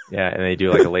 Yeah, and they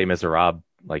do like a Les Miserables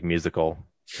like musical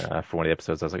for one of the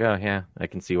episodes. I was like, oh yeah, I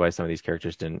can see why some of these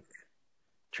characters didn't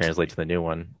translate to the new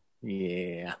one.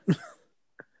 Yeah.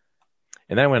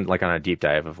 And then I went like on a deep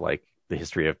dive of like the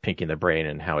history of Pinky and the Brain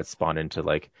and how it spawned into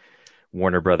like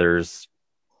Warner Brothers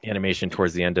animation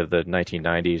towards the end of the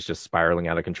 1990s, just spiraling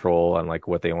out of control on like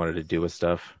what they wanted to do with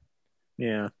stuff.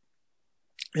 Yeah.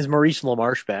 Is Maurice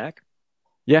LaMarche back?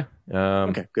 Yeah.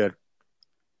 Okay, good.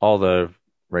 All the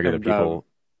regular people.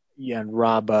 And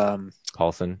Rob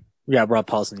Paulson. Yeah, Rob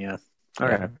Paulson. Yeah. All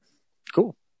right.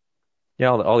 Cool.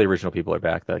 Yeah, all the original people are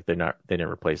back. Like they didn't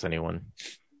replace anyone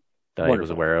that I was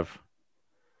aware of.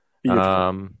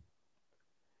 And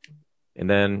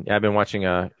then I've been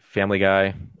watching Family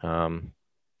Guy.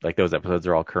 like those episodes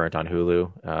are all current on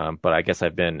Hulu. But I guess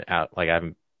I've been out, like I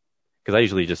haven't, because I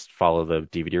usually just follow the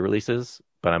DVD releases,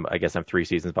 but I guess I'm 3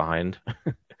 seasons behind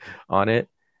on it.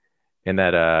 And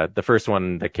that the first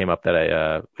one that came up that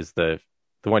I was the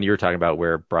one you were talking about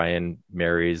where Brian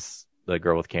marries the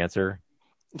girl with cancer.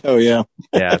 Oh yeah.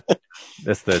 Yeah,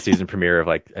 that's the season premiere of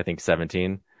like I think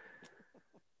 17.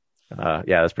 Yeah,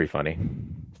 that's pretty funny.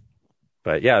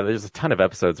 But yeah, there's a ton of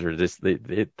episodes where just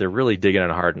they're really digging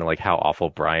in hard into like how awful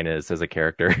Brian is as a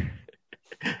character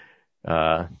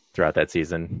throughout that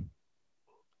season.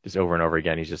 Just over and over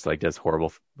again, he just like does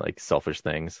horrible, like selfish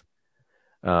things.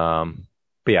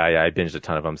 But yeah, I binged a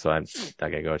ton of them, so I'm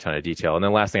not gonna go a ton of detail. And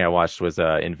then the last thing I watched was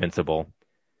Invincible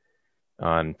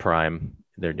on Prime,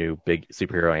 their new big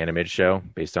superhero animated show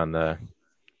based on the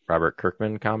Robert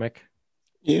Kirkman comic.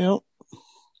 Yeah.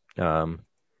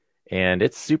 And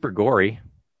it's super gory,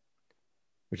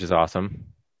 which is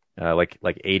awesome. Like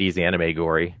 80s anime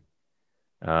gory.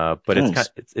 But Nice.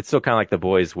 it's still kind of like The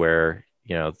Boys, where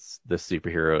the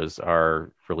superheroes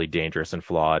are really dangerous and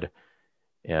flawed,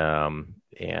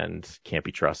 and can't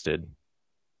be trusted.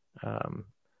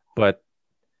 But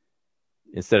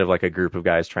instead of like a group of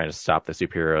guys trying to stop the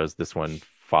superheroes, this one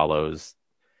follows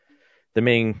the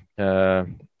main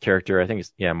character. I think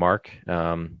it's Mark.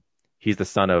 He's the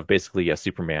son of basically a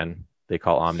Superman they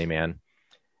call Omni-Man,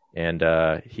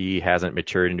 and he hasn't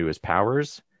matured into his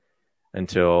powers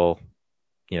until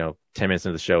 10 minutes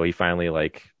into the show. He finally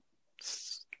like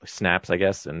snaps, I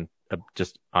guess, and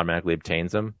just automatically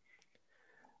obtains them.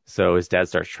 So his dad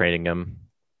starts training him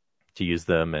to use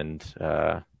them, and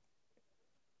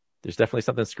there's definitely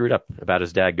something screwed up about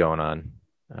his dad going on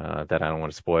that I don't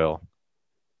want to spoil.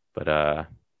 But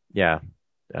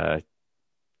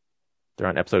they're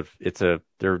on episode.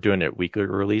 They're doing it weekly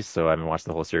release, so I haven't watched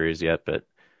the whole series yet. But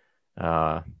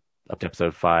up to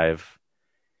episode 5,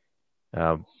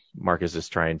 Mark is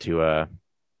just trying to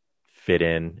fit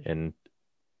in and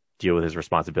deal with his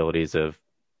responsibilities of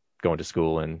going to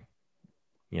school and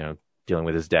dealing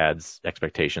with his dad's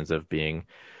expectations of being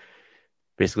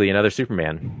basically another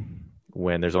Superman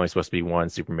when there's only supposed to be one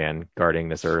Superman guarding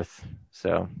this earth.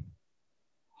 So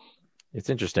it's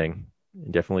interesting.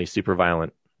 Definitely super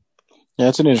violent. Yeah,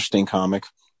 it's an interesting comic.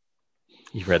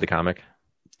 You've read the comic?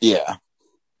 Yeah.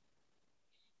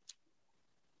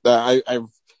 I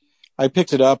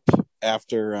picked it up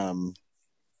after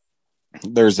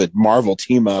there's a Marvel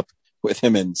team up with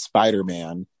him and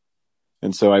Spider-Man.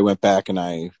 And so I went back and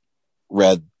I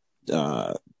read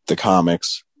the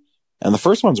comics. And the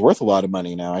first one's worth a lot of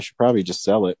money now. I should probably just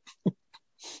sell it.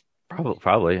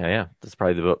 Probably, yeah. That's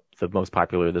probably the most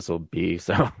popular this will be.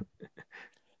 So,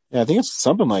 yeah, I think it's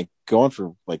something like going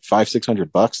for like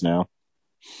 $500-$600 now.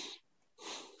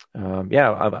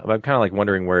 Yeah, I'm kind of like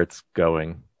wondering where it's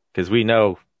going, because we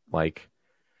know like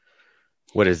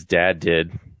what his dad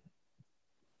did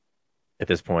at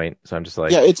this point. So I'm just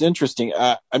like, yeah, it's interesting.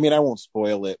 I mean, I won't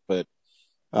spoil it, but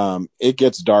it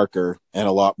gets darker and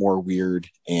a lot more weird.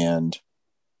 And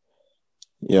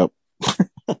yep.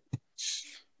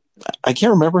 I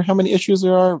can't remember how many issues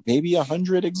there are. Maybe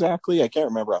 100 exactly. I can't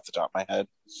remember off the top of my head.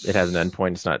 It has an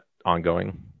endpoint. It's not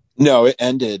ongoing. No, it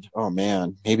ended. Oh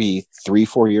man, maybe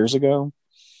 3-4 years ago.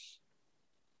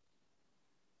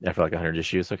 Yeah, for like 100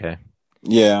 issues. Okay.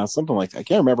 Yeah, something like that. I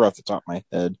can't remember off the top of my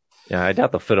head. Yeah, I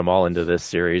doubt they'll fit them all into this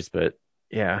series, but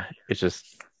yeah,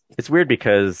 it's weird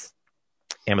because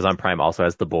Amazon Prime also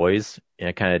has The Boys, and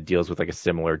it kind of deals with like a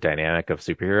similar dynamic of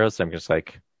superheroes. So I'm just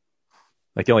like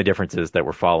the only difference is that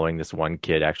we're following this one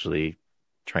kid actually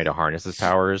trying to harness his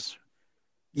powers.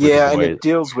 Yeah, and it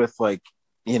deals with like,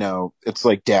 it's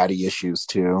like daddy issues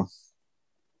too.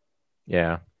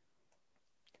 Yeah.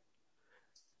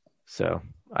 So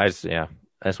I just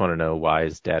want to know why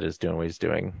his dad is doing what he's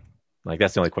doing. Like,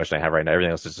 that's the only question I have right now.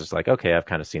 Everything else is just like, okay, I've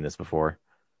kind of seen this before.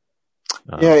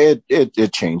 Yeah,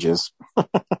 it changes.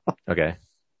 Okay.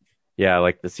 Yeah,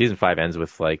 like the season 5 ends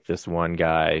with like this one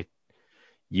guy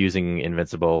using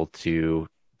Invincible to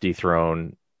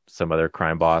dethrone some other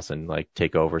crime boss and like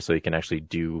take over so he can actually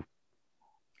do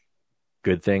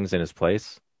good things in his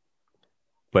place.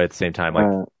 But at the same time,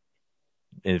 like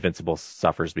Invincible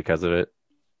suffers because of it.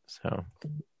 So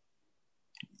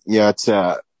yeah, it's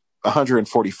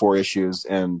 144 issues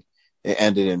and it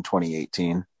ended in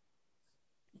 2018.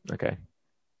 Okay.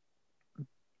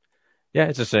 Yeah,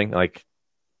 it's interesting. Like,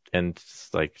 and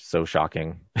it's like so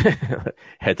shocking.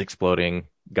 Heads exploding,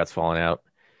 guts falling out.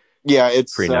 Yeah,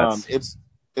 it's pretty nuts.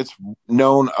 It's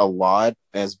known a lot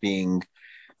as being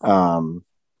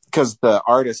because the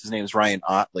artist, his name is Ryan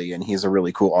Ottley, and he's a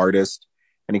really cool artist,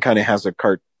 and he kind of has a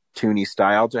cartoony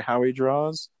style to how he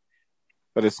draws.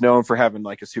 But it's known for having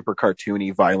like a super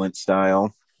cartoony, violent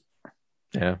style.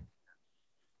 Yeah.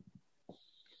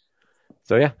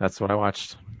 So yeah, that's what I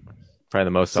watched. Probably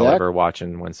the most I'll Zach? ever watch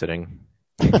in one sitting.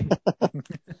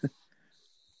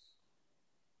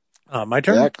 My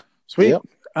turn. Zach? Sweet. Yep.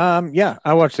 Yeah,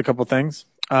 I watched a couple things.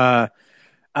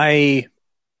 I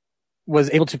was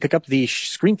able to pick up the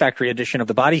Screen Factory edition of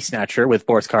The Body Snatcher with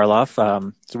Boris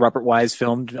Karloff. It's a Robert Wise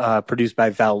film, produced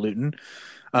by Val Lewton.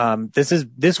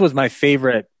 This was my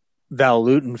favorite Val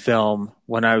Lewton film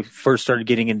when I first started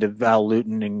getting into Val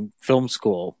Lewton in film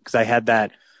school, because I had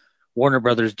that Warner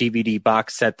Brothers DVD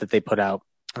box set that they put out,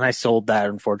 and I sold that,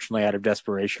 unfortunately, out of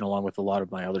desperation, along with a lot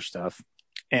of my other stuff.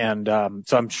 And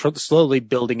so I'm slowly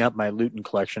building up my Lewton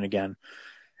collection again.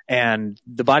 And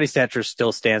The Body Snatcher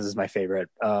still stands as my favorite.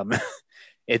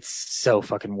 It's so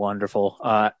fucking wonderful.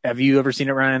 Have you ever seen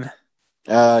it, Ryan?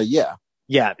 Yeah.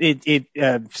 Yeah.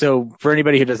 So for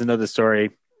anybody who doesn't know the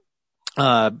story,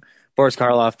 Boris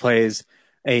Karloff plays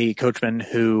a coachman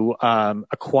who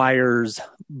acquires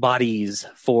bodies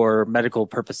for medical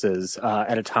purposes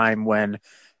at a time when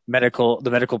the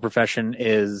medical profession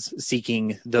is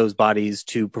seeking those bodies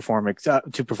to perform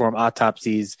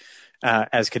autopsies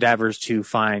as cadavers to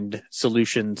find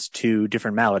solutions to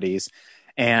different maladies.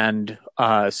 And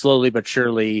slowly but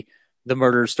surely, the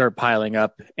murders start piling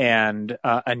up, and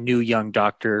a new young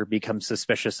doctor becomes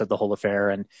suspicious of the whole affair.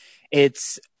 And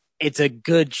it's a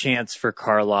good chance for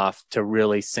Karloff to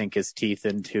really sink his teeth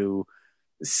into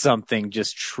something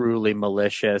just truly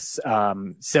malicious,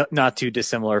 so not too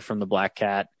dissimilar from The Black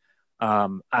Cat.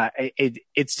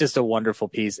 It's just a wonderful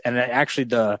piece. And actually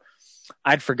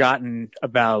I'd forgotten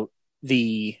about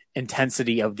the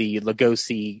intensity of the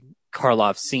Lugosi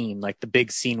Karloff scene, like the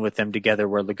big scene with them together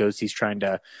where Lugosi's trying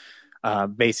to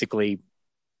basically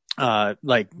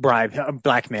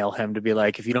blackmail him to be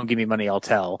like, if you don't give me money, I'll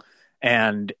tell.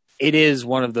 And it is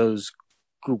one of those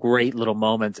great little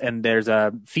moments. And there's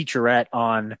a featurette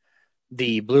on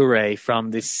the Blu-ray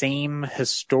from the same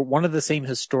one of the same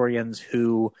historians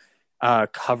who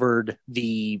covered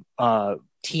the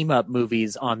team up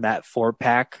movies on that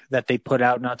 4-pack that they put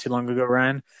out not too long ago,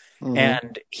 Ryan. Mm-hmm.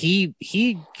 And he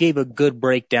gave a good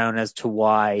breakdown as to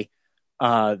why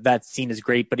that scene is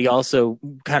great, but he also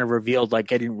kind of revealed,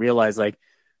 like, I didn't realize, like,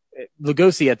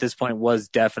 Lugosi at this point was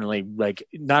definitely, like,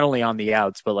 not only on the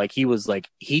outs, but like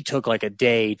he took like a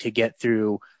day to get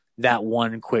through that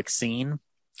one quick scene.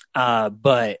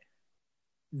 But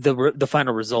the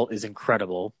final result is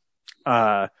incredible.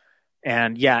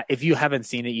 And yeah, if you haven't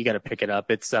seen it, you got to pick it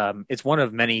up. It's one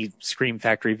of many Scream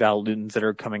Factory Val Lewtons that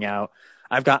are coming out.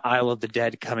 I've got Isle of the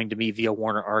Dead coming to me via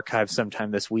Warner Archive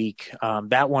sometime this week.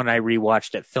 That one I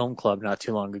rewatched at Film Club not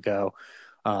too long ago.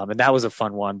 And that was a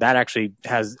fun one. That actually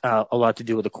has a lot to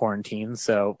do with the quarantine,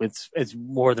 so it's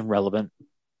more than relevant.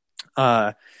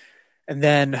 And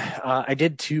then I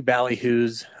did 2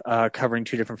 ballyhoos covering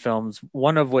 2 different films,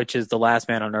 one of which is The Last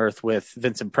Man on Earth with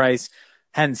Vincent Price.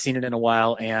 Hadn't seen it in a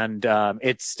while, and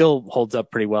it still holds up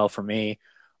pretty well for me.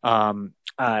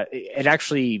 It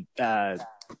actually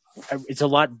it's a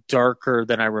lot darker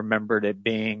than I remembered it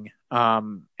being,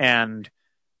 and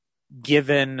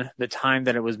given the time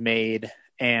that it was made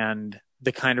and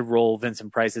the kind of role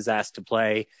Vincent Price is asked to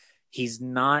play, he's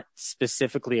not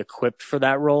specifically equipped for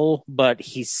that role, but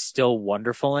he's still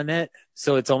wonderful in it.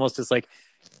 So it's almost just like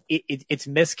it's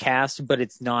miscast, but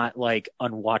it's not like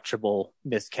unwatchable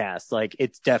miscast. Like,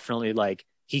 it's definitely like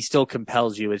he still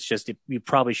compels you. It's just you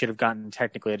probably should have gotten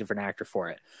technically a different actor for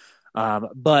it,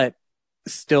 but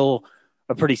still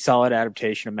a pretty solid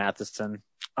adaptation of Matheson.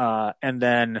 And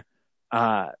then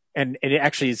and it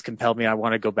actually has compelled me. I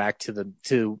want to go back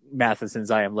to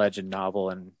Matheson's I Am Legend novel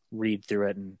and read through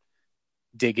it and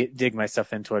dig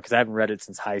myself into it, because I haven't read it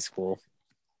since high school.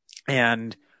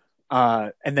 And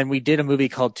then we did a movie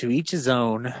called To Each His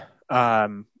Own,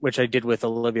 which I did with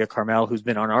Olivia Carmel, who's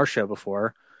been on our show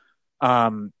before.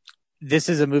 This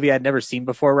is a movie I'd never seen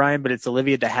before, Ryan, but it's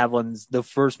Olivia de Havilland's the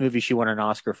first movie she won an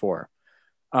Oscar for.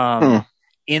 In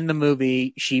the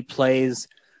movie, she plays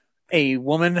a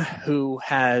woman who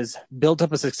has built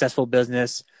up a successful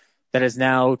business that has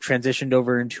now transitioned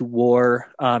over into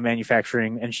war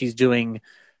manufacturing, and she's doing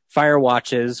fire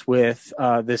watches with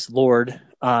this lord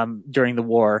during the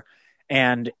war.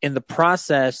 And in the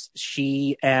process,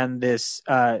 she and this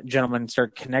gentleman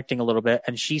start connecting a little bit,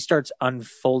 and she starts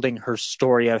unfolding her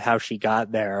story of how she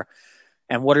got there.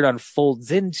 And what it unfolds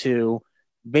into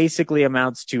basically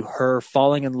amounts to her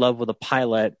falling in love with a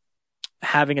pilot,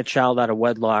 having a child out of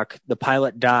wedlock. The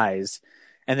pilot dies,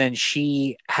 and then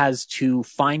she has to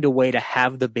find a way to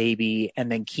have the baby and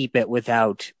then keep it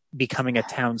without becoming a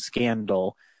town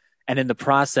scandal. And in the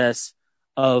process,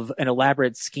 of an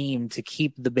elaborate scheme to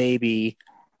keep the baby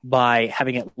by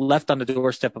having it left on the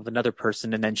doorstep of another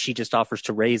person, and then she just offers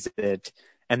to raise it,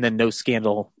 and then no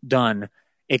scandal done.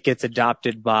 It gets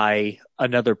adopted by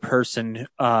another person,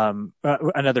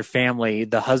 another family,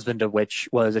 the husband of which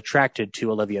was attracted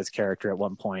to Olivia's character at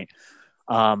one point.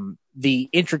 The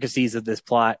intricacies of this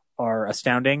plot are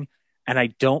astounding, and I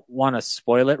don't want to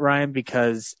spoil it, Ryan,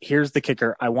 because here's the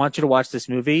kicker. I want you to watch this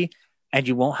movie, and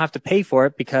you won't have to pay for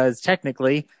it because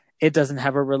technically it doesn't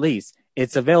have a release.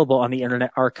 It's available on the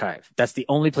Internet Archive. That's the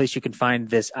only place you can find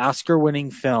this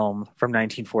Oscar-winning film from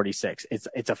 1946.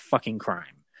 It's a fucking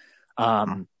crime.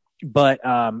 And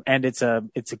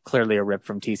it's clearly a rip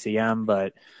from TCM,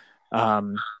 but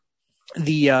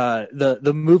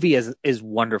the movie is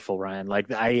wonderful, Ryan. Like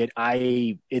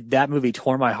that movie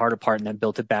tore my heart apart and then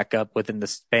built it back up within the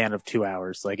span of 2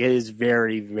 hours. Like, it is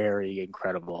very, very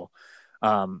incredible.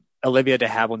 Olivia de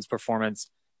Havilland's performance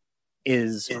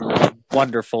is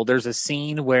wonderful. There's a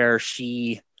scene where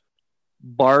she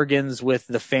bargains with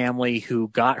the family who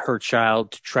got her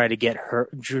child to try to get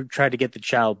the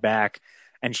child back,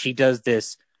 and she does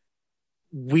this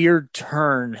weird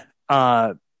turn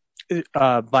by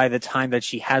the time that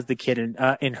she has the kid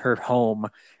in her home,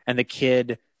 and the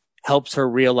kid helps her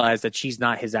realize that she's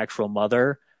not his actual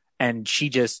mother, and you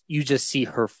just see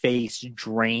her face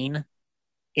drain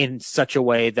in such a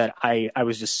way that I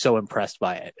was just so impressed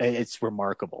by it. It's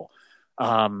remarkable.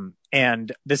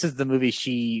 And this is the movie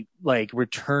she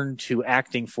returned to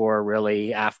acting for,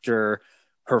 really, after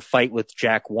her fight with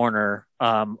Jack Warner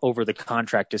over the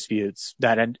contract disputes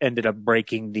that ended up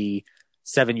breaking the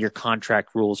 7-year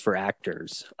contract rules for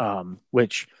actors,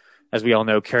 which, as we all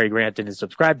know, Cary Grant didn't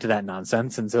subscribe to that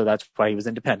nonsense, and so that's why he was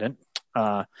independent.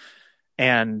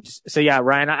 And so, yeah,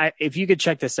 Ryan, if you could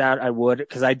check this out, I would,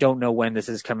 because I don't know when this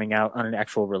is coming out on an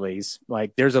actual release.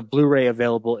 Like, there's a Blu-ray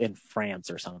available in France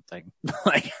or something.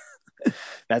 Like,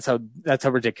 that's how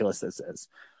ridiculous this is.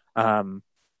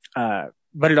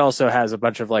 But it also has a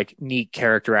bunch of neat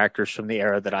character actors from the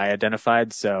era that I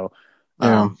identified. So,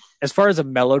 as far as a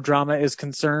melodrama is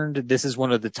concerned, this is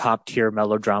one of the top tier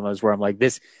melodramas where I'm like,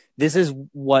 this is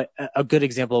what a good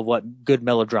example of what good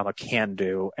melodrama can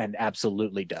do, and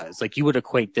absolutely does. Like, you would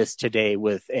equate this today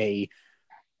with a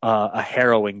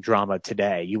harrowing drama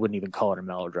today. You wouldn't even call it a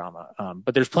melodrama.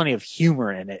 But there's plenty of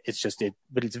humor in it.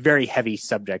 But it's very heavy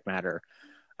subject matter.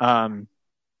 And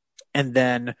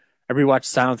then I rewatched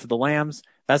Silence of the Lambs.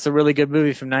 That's a really good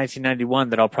movie from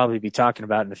 1991 that I'll probably be talking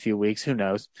about in a few weeks. Who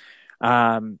knows?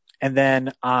 And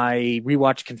then I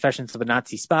rewatched Confessions of a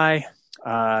Nazi Spy.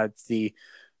 It's the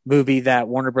movie that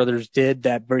Warner Brothers did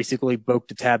that basically broke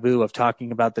the taboo of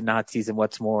talking about the Nazis and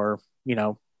what's more,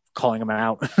 calling them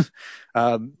out,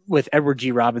 with Edward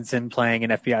G. Robinson playing an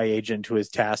FBI agent who is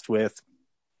tasked with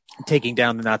taking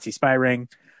down the Nazi spy ring.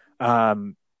 The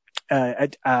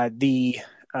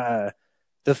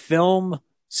film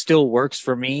still works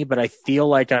for me, but I feel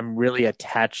like I'm really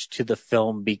attached to the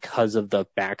film because of the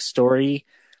backstory.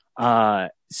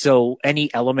 So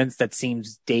any elements that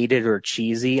seems dated or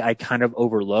cheesy, I kind of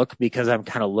overlook because I'm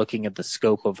kind of looking at the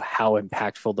scope of how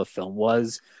impactful the film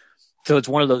was. So it's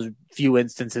one of those few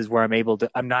instances where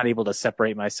I'm not able to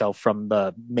separate myself from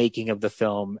the making of the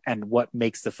film and what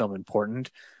makes the film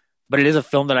important. But it is a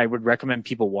film that I would recommend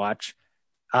people watch,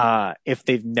 if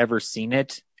they've never seen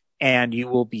it, and you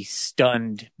will be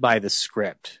stunned by the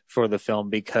script for the film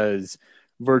because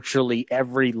virtually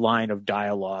every line of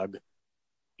dialogue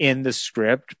in the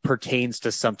script pertains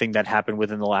to something that happened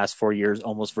within the last 4 years,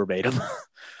 almost verbatim,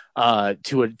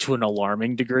 to an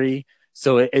alarming degree.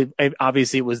 So it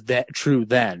obviously it was that true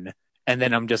then. And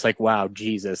then I'm just like, wow,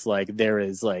 Jesus, there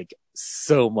is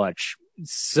so much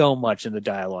in the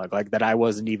dialogue, that I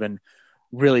wasn't even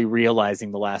really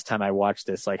realizing the last time I watched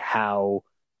this, how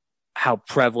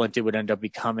prevalent it would end up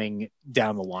becoming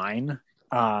down the line.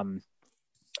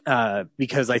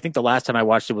 Because I think the last time I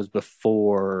watched it was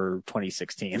before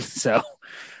 2016. So,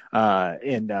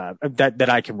 that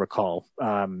I can recall.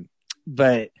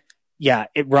 But yeah,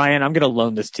 Ryan, I'm going to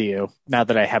loan this to you now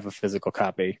that I have a physical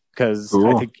copy, because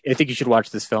I think you should watch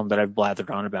this film that I've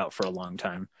blathered on about for a long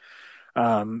time.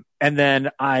 And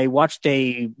then I watched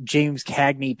a James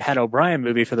Cagney, Pat O'Brien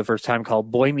movie for the first time called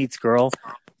Boy Meets Girl.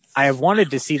 I have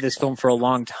wanted to see this film for a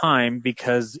long time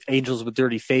because Angels with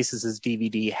Dirty Faces'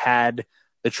 DVD had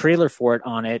the trailer for it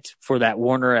on it for that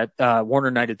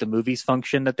Warner Night at the Movies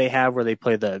function that they have where they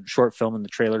play the short film and the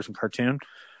trailers and cartoon.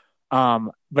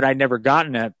 But I'd never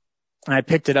gotten it. And I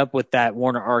picked it up with that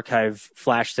Warner Archive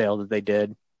flash sale that they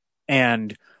did.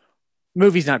 And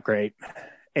movie's not great.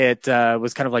 It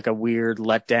was kind of like a weird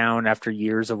letdown after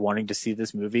years of wanting to see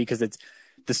this movie because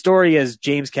the story is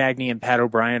James Cagney and Pat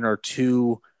O'Brien are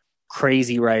two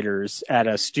crazy writers at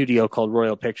a studio called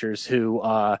Royal Pictures who,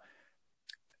 how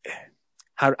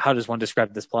does one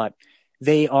describe this plot?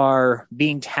 They are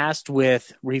being tasked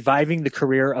with reviving the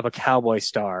career of a cowboy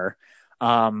star. Dick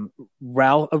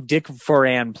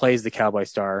Foran plays the cowboy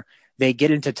star. They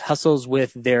get into tussles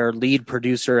with their lead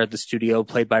producer at the studio,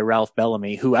 played by Ralph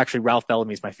Bellamy, who actually Ralph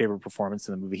Bellamy is my favorite performance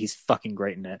in the movie. He's fucking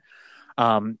great in it.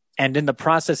 And in the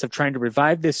process of trying to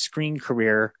revive this screen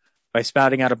career by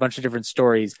spouting out a bunch of different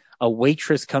stories, a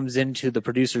waitress comes into the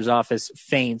producer's office,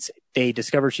 faints. They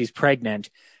discover she's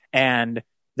pregnant, and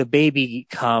the baby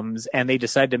comes, and they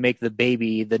decide to make the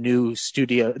baby the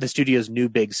studio's new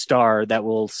big star that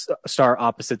will star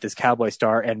opposite this cowboy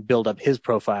star and build up his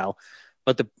profile.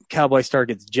 But the cowboy star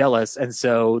gets jealous, and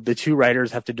so the two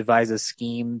writers have to devise a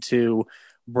scheme to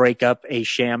break up a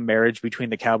sham marriage between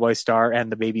the cowboy star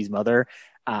and the baby's mother.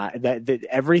 That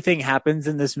everything happens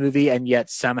in this movie, and yet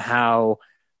somehow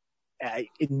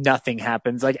nothing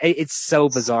happens. Like, it's so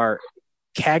bizarre.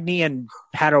 Cagney and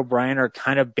Pat O'Brien are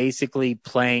kind of basically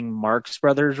playing Marx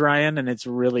Brothers, Ryan, and it's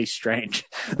really strange.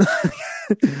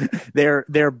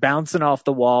 They're bouncing off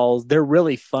the walls. They're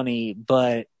really funny,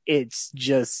 but it's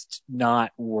just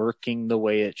not working the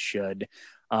way it should.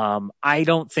 I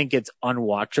don't think it's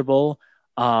unwatchable.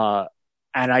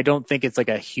 And I don't think it's like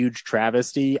a huge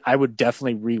travesty. I would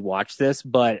definitely rewatch this,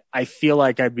 but I feel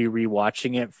like I'd be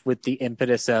rewatching it with the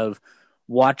impetus of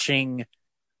watching.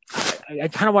 I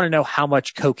kind of want to know how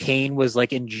much cocaine was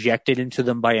like injected into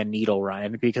them by a needle,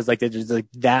 Ryan, because like there's like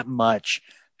that much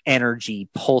energy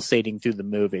pulsating through the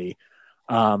movie.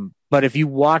 But if you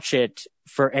watch it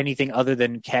for anything other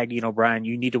than Cagney and O'Brien,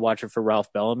 you need to watch it for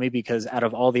Ralph Bellamy, because out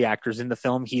of all the actors in the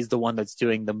film, he's the one that's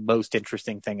doing the most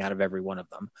interesting thing out of every one of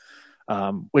them.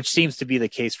 Which seems to be the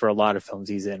case for a lot of films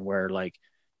he's in, where like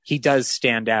he does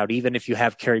stand out. Even if you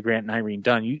have Cary Grant and Irene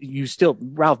Dunn, you still,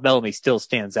 Ralph Bellamy still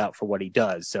stands out for what he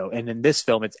does. So, and in this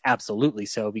film, it's absolutely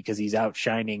so, because he's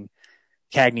outshining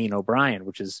Cagney and O'Brien,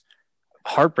 which is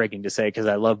heartbreaking to say, because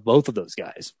I love both of those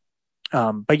guys.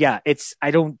 But yeah,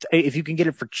 if you can get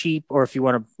it for cheap, or if you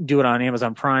want to do it on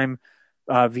Amazon Prime,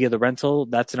 via the rental,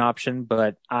 that's an option,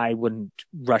 but I wouldn't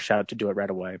rush out to do it right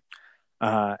away.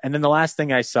 And then the last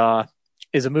thing I saw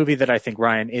is a movie that I think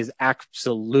Ryan is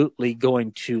absolutely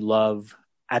going to love,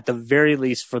 at the very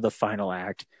least for the final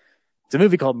act. It's a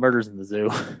movie called Murders in the Zoo.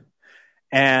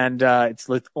 And it's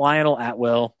with Lionel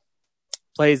Atwill,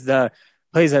 plays a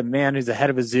man who's the head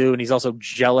of a zoo, and he's also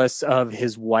jealous of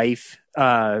his wife,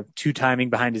 two-timing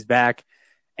behind his back.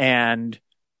 And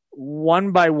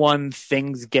one by one,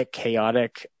 things get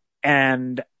chaotic,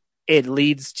 and it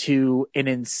leads to an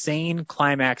insane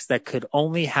climax that could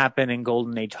only happen in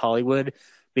Golden Age Hollywood,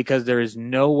 because there is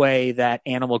no way that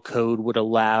animal code would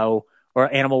allow,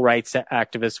 or animal rights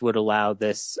activists would allow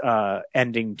this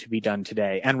ending to be done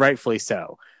today, and rightfully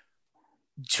so.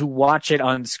 To watch it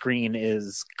on screen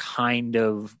is kind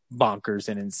of bonkers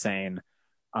and insane.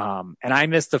 And I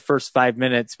missed the first 5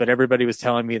 minutes, but everybody was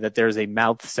telling me that there's a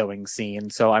mouth sewing scene.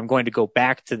 So I'm going to go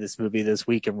back to this movie this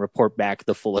week and report back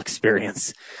the full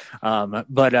experience.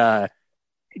 Yeah,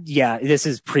 this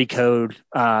is pre-code,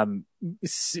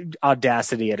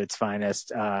 audacity at its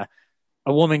finest. A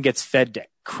woman gets fed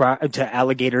to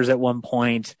alligators at one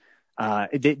point.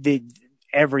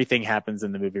 Everything happens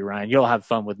in the movie, Ryan. You'll have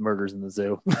fun with Murders in the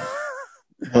Zoo.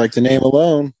 I like the name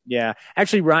alone. Yeah.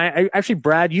 Actually, Ryan,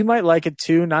 Brad, you might like it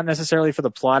too. Not necessarily for the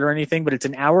plot or anything, but it's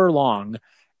an hour long,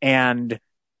 and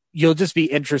you'll just be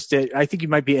interested. I think you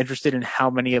might be interested in how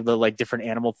many of the like different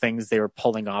animal things they were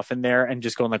pulling off in there, and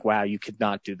just going like, wow, you could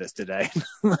not do this today.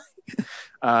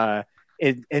 And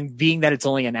being that it's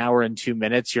only an hour and 2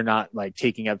 minutes, you're not like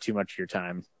taking up too much of your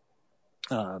time.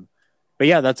 But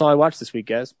yeah, that's all I watched this week,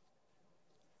 guys.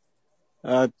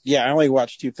 Yeah, I only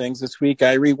watched two things this week.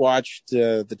 I rewatched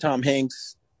the Tom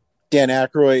Hanks, Dan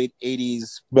Aykroyd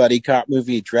 80s buddy cop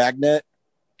movie Dragnet.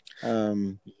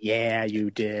 Yeah, you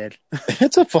did.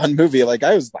 It's a fun movie. Like,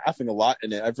 I was laughing a lot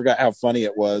in it. I forgot how funny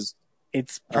it was.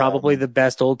 It's probably the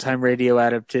best old time radio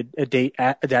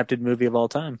adapted movie of all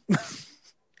time.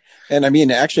 And I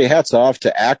mean, actually, hats off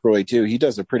to Aykroyd too. He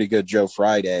does a pretty good Joe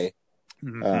Friday.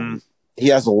 Mm-hmm. He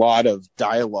has a lot of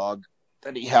dialogue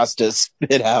that he has to spit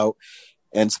it out,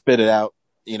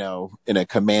 you know, in a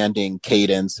commanding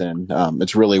cadence, and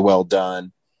it's really well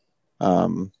done.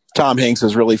 Tom Hanks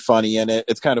is really funny in it.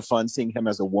 It's kind of fun seeing him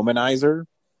as a womanizer.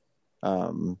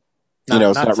 You know,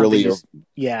 it's not really,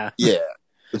 yeah,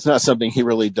 it's not something he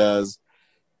really does.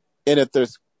 In it,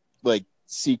 there's like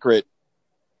secret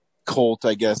cult,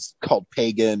 I guess, called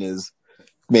Pagan, is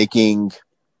making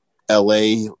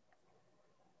LA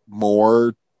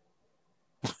more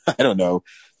I don't know,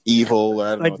 evil.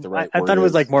 I don't know what the right I word thought it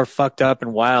was is. like more fucked up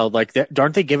and wild. Like,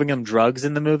 aren't they giving him drugs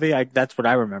in the movie? That's what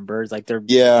I remember. It's like they're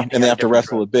Yeah, and they have to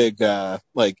wrestle a big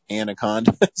like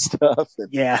anaconda and stuff.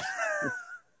 Yeah.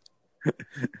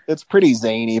 It's pretty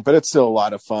zany, but it's still a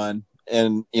lot of fun.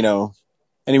 And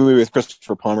any movie with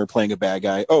Christopher Plummer playing a bad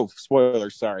guy. Oh,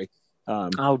 spoilers! Sorry.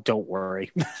 Oh, don't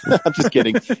worry. I'm just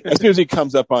kidding. As soon as he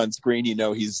comes up on screen,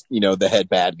 he's the head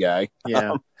bad guy.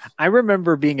 Yeah. I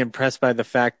remember being impressed by the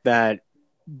fact that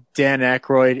Dan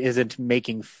Aykroyd isn't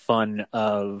making fun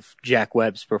of Jack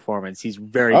Webb's performance. He's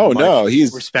very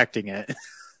he's respecting it.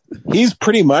 He's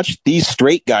pretty much the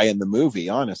straight guy in the movie,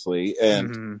 honestly.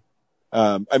 And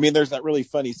I mean, there's that really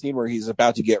funny scene where he's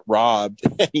about to get robbed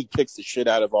and he kicks the shit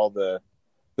out of all the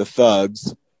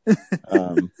thugs.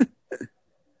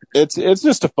 It's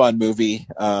just a fun movie.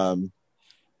 The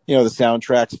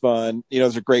soundtrack's fun.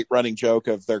 There's a great running joke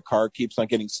of their car keeps on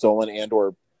getting stolen and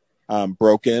or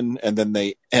broken, and then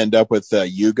they end up with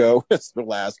Yugo as the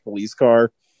last police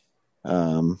car.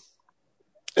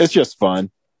 It's just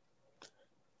fun.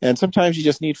 And sometimes you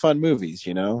just need fun movies,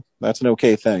 That's an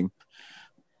okay thing.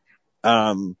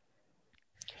 The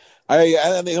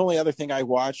only other thing I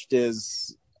watched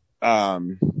is I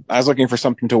was looking for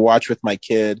something to watch with my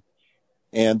kid,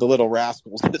 and The Little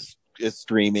Rascals is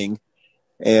streaming,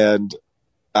 and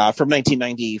from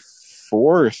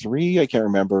 1994 or 3, I can't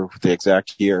remember the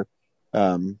exact year,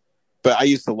 but I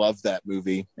used to love that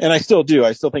movie, and I still do.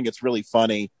 I still think it's really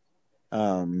funny,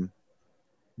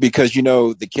 because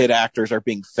the kid actors are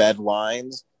being fed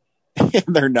lines, and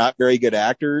they're not very good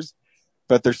actors,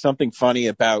 but there's something funny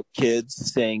about kids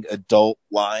saying adult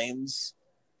lines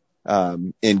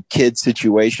in kid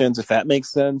situations, if that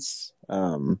makes sense.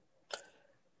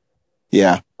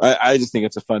 Yeah, I just think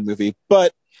it's a fun movie.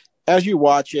 But as you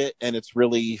watch it, and it's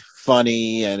really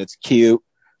funny and it's cute,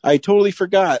 I totally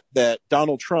forgot that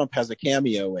Donald Trump has a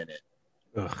cameo in it.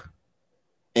 Ugh.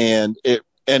 And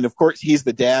of course he's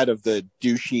the dad of the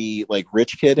douchey like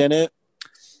rich kid in it.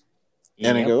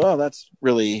 And I go, oh, that's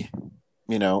really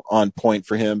on point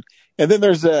for him. And then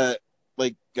there's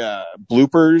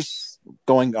bloopers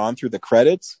going on through the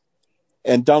credits,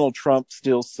 and Donald Trump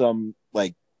steals some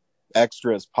like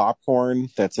extras popcorn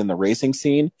that's in the racing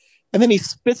scene, and then he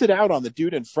spits it out on the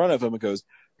dude in front of him and goes,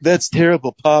 "That's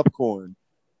terrible popcorn."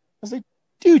 I was like,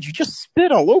 dude, you just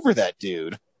spit all over that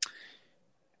dude.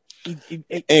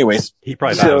 Anyways, he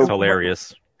probably thought it was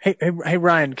hilarious. Hey,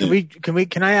 Ryan,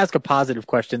 can I ask a positive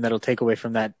question that'll take away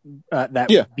from that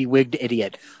bewigged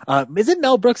idiot? Isn't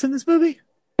Mel Brooks in this movie?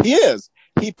 He is.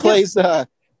 He plays a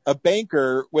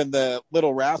banker when the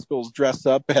Little Rascals dress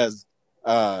up as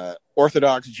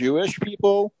Orthodox Jewish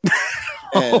people,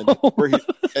 and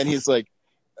he's like,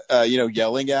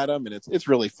 yelling at him, and it's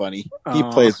really funny. He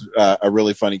plays a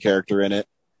really funny character in it.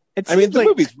 The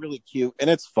movie's really cute and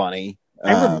it's funny.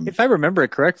 If I remember it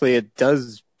correctly, it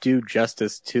does do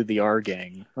justice to the R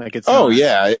gang. Like it's. Oh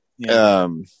yeah. I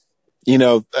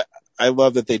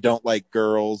love that they don't like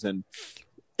girls, and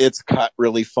it's cut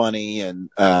really funny, and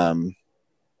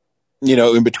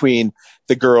in between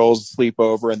the girls sleep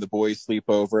over and the boys sleep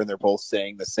over, and they're both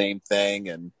saying the same thing,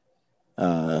 and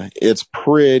it's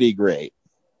pretty great.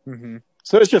 Mm-hmm.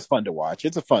 So it's just fun to watch.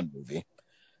 It's a fun movie,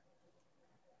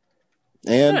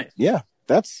 and nice. Yeah,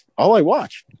 that's all I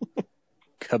watched.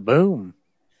 Kaboom.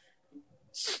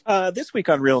 This week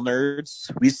on Real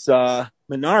Nerds, we saw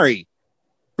Minari.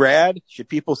 Brad, should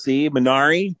people see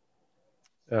Minari?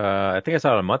 I think I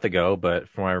saw it a month ago, but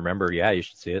from what I remember, yeah, you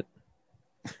should see it.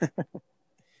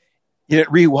 You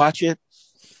didn't rewatch it?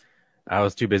 I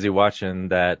was too busy watching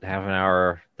that half an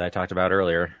hour that I talked about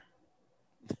earlier.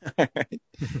 All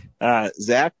right.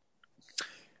 Zach?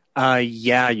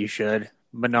 Yeah, you should.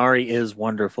 Minari is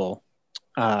wonderful.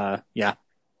 Yeah,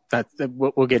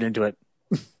 we'll get into it.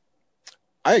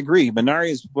 I agree. Minari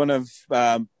is one of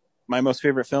my most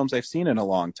favorite films I've seen in a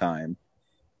long time.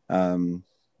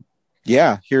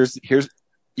 Yeah, here's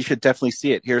you should definitely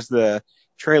see it. Here's the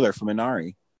trailer for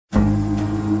Minari.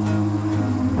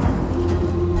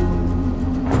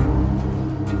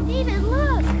 David,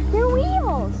 look! They're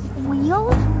wheels!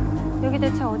 Wheels? 여기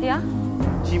대체 어디야?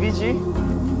 집이지.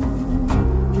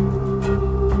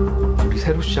 우리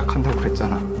새로 시작한다고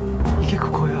그랬잖아. 이게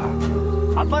그거야.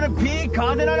 아빠는 빅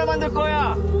가든 하나 만들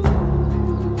거야.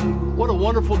 What a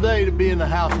wonderful day to be in the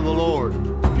house of the Lord.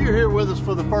 If you're here with us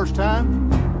for the first time,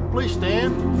 please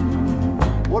stand.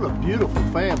 What a beautiful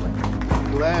family.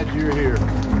 Glad you're here.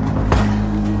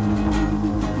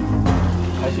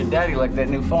 How's your daddy like that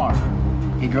new farm?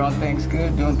 He growing things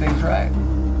good, doing things right?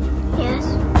 Yes.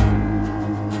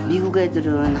 미국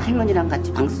애들은 할머니랑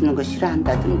같이 방 쓰는 거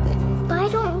싫어한다던데. But I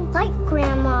don't like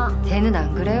Grandma. 걔는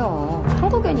안 그래요.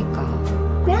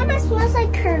 한국애니까. Grandma smells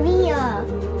like Korea.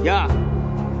 야,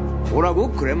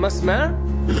 뭐라고? 그랜마 스멜?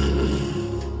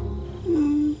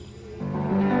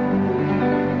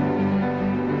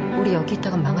 우리 여기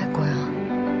있다가 망할 거야.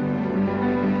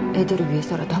 애들을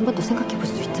위해서라도 한 번 더 생각해 볼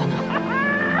수 있잖아.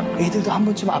 애들도 한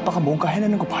번쯤 아빠가 뭔가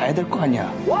해내는 거 봐야 될 거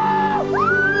아니야.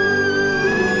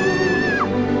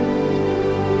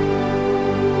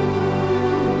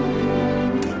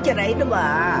 깨라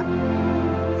이놈아.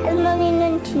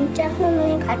 할머니는 진짜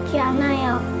할머니 같지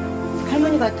않아요.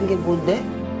 할머니 같은 게 뭔데?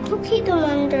 쿠키도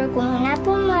만들고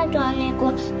나쁜말도 안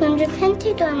입고 남자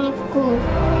팬티도 안 입고.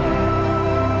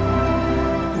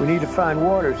 We need to find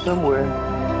water somewhere.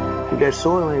 If that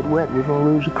soil ain't wet, we're gonna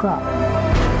lose the crop.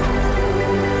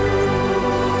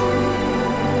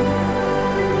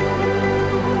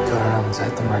 결혼하면서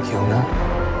했던 말 기억나?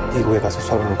 미국에 가서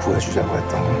서로를 구해주자고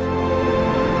했던 거.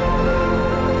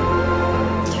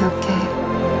 기억해.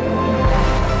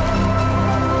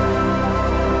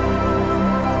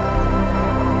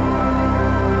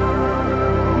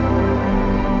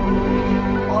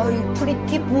 어이,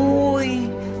 프리티 보이,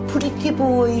 프리티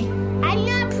보이. I'm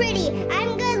not pretty.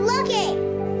 I'm good looking.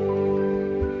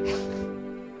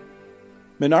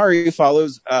 Minari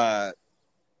follows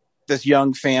this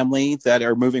young family that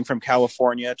are moving from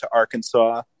California to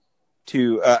Arkansas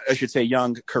to, I should say,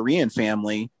 young Korean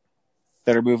family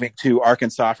that are moving to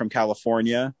Arkansas from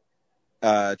California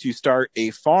to start a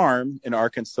farm in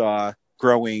Arkansas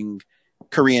growing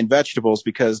Korean vegetables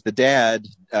because the dad,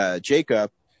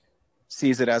 Jacob,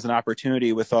 sees it as an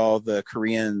opportunity with all the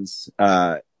Koreans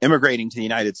immigrating to the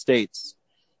United States.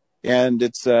 And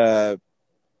it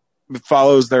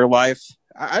follows their life.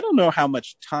 I don't know how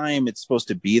much time it's supposed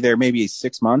to be there, maybe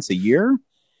 6 months, a year,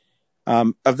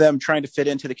 of them trying to fit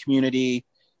into the community.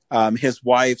 His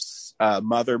wife's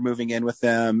mother moving in with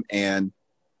them, and,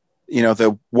 you know,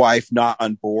 the wife not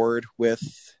on board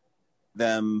with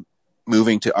them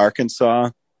moving to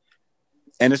Arkansas.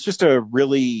 And it's just a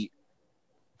really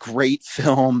great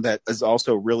film that is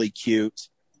also really cute.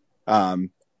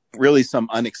 Really some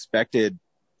unexpected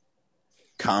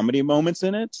comedy moments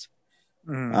in it.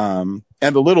 And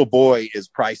the little boy is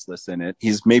priceless in it.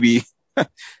 He's maybe,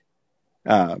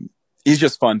 he's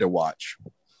just fun to watch.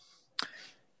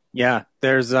 Yeah,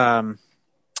 there's a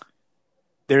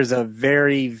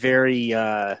very, very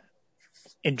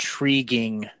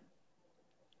intriguing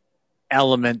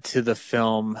element to the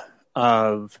film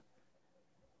of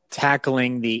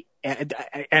tackling and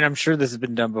I'm sure this has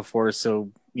been done before,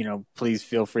 so, you know, please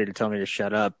feel free to tell me to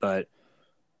shut up, but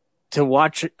to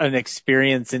watch an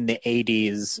experience in the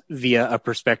 80s via a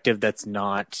perspective that's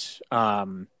not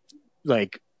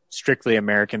like strictly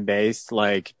American based,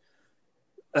 like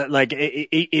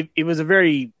it was a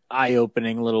very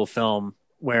eye-opening little film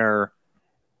where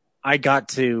I got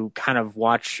to kind of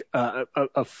watch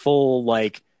a full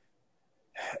like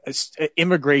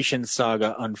immigration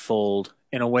saga unfold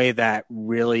in a way that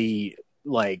really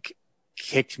like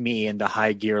kicked me into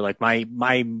high gear. Like my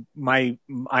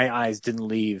eyes didn't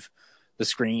leave the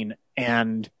screen,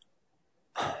 and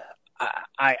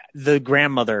the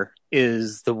grandmother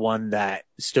is the one that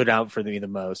stood out for me the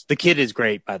most. The kid is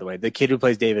great, by the way. The kid who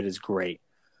plays David is great.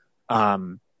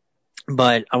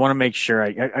 But I want to make sure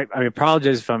I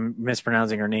apologize if I'm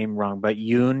mispronouncing her name wrong, but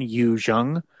Yoon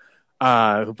Yoo-jung,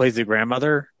 who plays the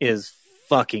grandmother, is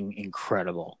fucking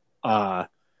incredible.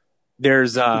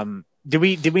 There's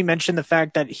did we mention the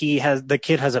fact that the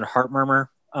kid has a heart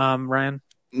murmur, Ryan?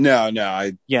 No,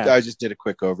 I just did a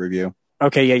quick overview.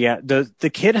 Okay, yeah.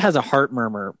 The kid has a heart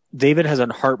murmur. David has a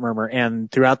heart murmur,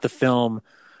 and throughout the film,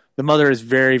 the mother is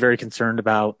very, very concerned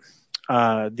about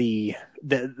the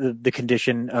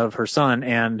condition of her son.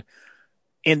 And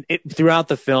throughout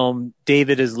the film,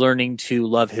 David is learning to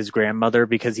love his grandmother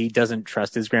because he doesn't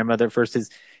trust his grandmother. First,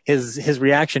 his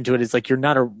reaction to it is like, you're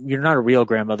not a real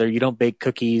grandmother. You don't bake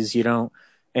cookies. You don't.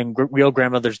 And real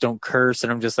grandmothers don't curse.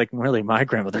 And I'm just like, really, my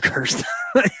grandmother cursed.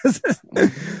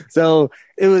 So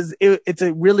it's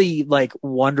a really like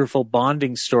wonderful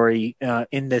bonding story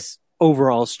in this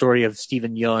overall story of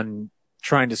Stephen Yeun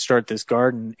trying to start this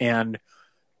garden. And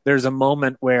there's a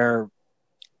moment where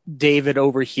David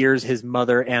overhears his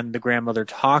mother and the grandmother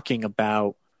talking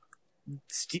about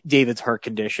David's heart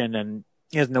condition, and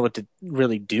he doesn't know what to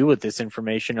really do with this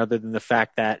information other than the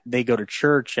fact that they go to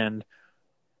church, and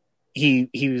he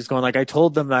was going like, I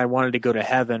told them that I wanted to go to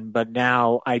heaven, but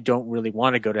now I don't really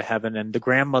want to go to heaven. And the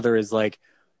grandmother is like,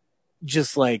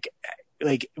 just like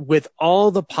with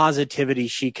all the positivity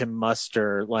she can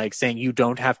muster, like saying you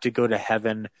don't have to go to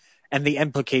heaven. And the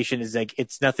implication is like,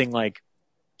 it's nothing like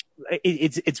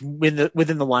it's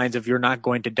within the lines of you're not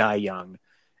going to die young.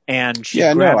 And she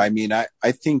I mean, I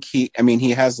think he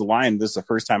has the line. This is the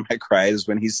first time I cried is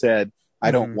when he said,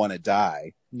 "I don't want to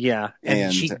die." Yeah,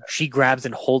 and she grabs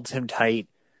and holds him tight,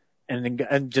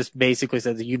 and just basically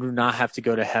says, "You do not have to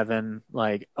go to heaven."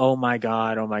 Like, oh my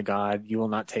God, you will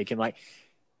not take him. Like,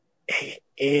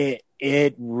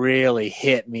 it really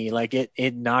hit me. Like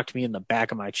it knocked me in the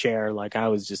back of my chair. Like I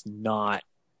was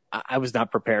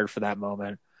not prepared for that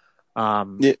moment.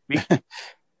 I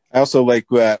also like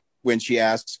when she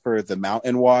asks for the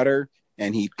mountain water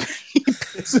and he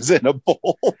pisses in a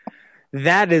bowl.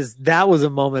 That was a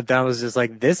moment that I was just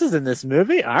like, this is in this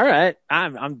movie. All right.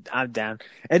 I'm down.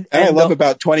 And I love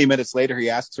about 20 minutes later, he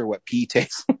asks her what pee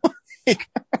tastes like.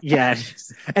 Yeah.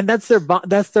 And that's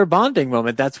their bonding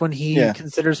moment. That's when he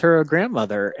considers her a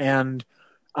grandmother. And,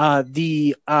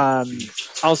 also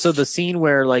the scene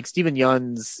where like Steven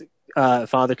Yeun's,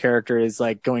 father character is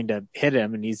like going to hit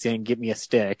him and he's saying, "Give me a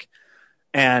stick."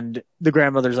 And the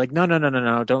grandmother's like, no,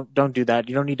 don't do that.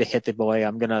 You don't need to hit the boy.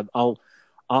 I'll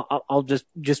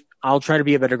try to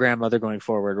be a better grandmother going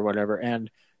forward or whatever. And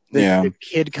the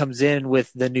kid comes in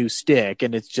with the new stick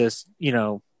and it's just,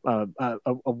 a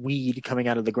weed coming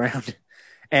out of the ground.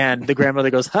 And the grandmother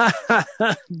goes, "Ha, ha,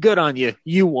 ha, good on you.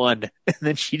 You won." And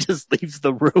then she just leaves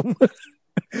the room.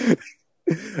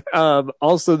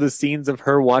 Also the scenes of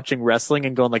her watching wrestling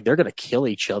and going like, they're going to kill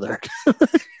each other.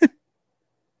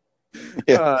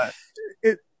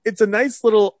 It's a nice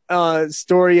little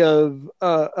story of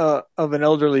an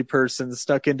elderly person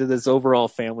stuck into this overall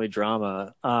family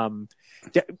drama. And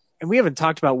we haven't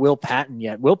talked about Will Patton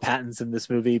yet. Will Patton's in this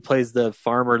movie. He plays the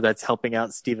farmer that's helping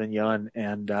out Steven Yeun,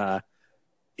 and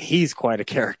he's quite a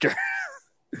character.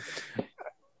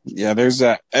 Yeah, there's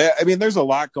a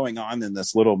lot going on in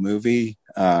this little movie.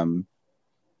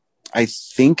 I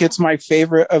think it's my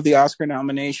favorite of the Oscar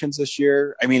nominations this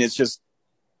year. I mean, it's just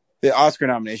the Oscar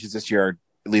nominations this year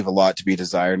leave a lot to be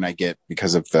desired, and I get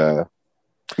because of the,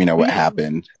 what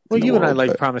happened. Well, you and I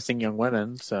like Promising Young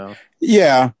Women, so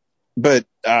yeah, but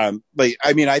I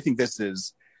think this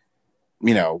is,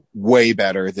 way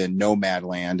better than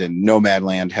Nomadland, and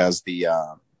Nomadland has the,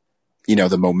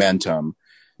 the momentum.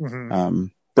 Mm-hmm.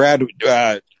 Brad,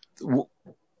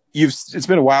 it's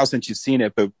been a while since you've seen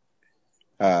it, but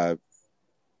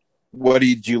what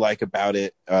did you like about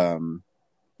it? Just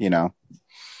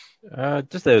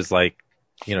that it was like,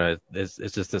 it's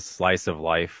just a slice of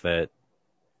life that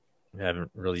I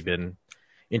haven't really been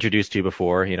introduced to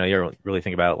before. You don't really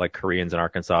think about like Koreans in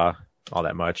Arkansas all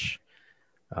that much.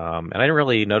 And I didn't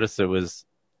really notice it was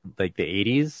like the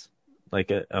 80s,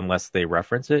 unless they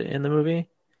reference it in the movie.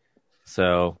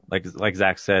 So like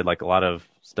Zach said, like a lot of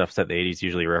stuff set in the 80s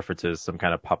usually references some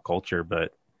kind of pop culture,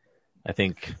 but I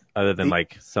think other than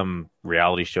like some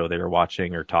reality show they were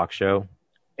watching or talk show,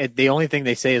 the only thing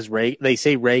they say is they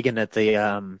say Reagan at the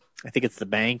I think it's the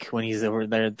bank when he's over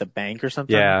there at the bank or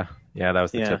something. Yeah, that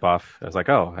was the tip off. I was like,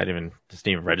 oh, I didn't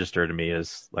even register to me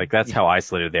as like that's how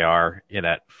isolated they are in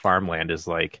that farmland. Is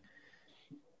like,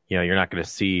 you're not going to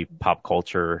see pop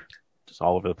culture just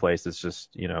all over the place. It's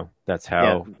just that's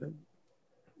how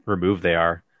removed they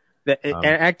are.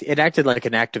 It acted like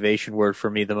an activation word for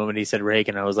me the moment he said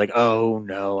Reagan. I was like, oh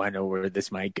no, I know where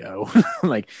this might go.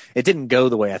 Like it didn't go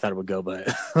the way I thought it would go, but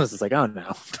I was just like, oh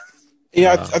no.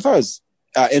 Yeah, I thought it was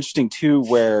interesting too,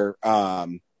 where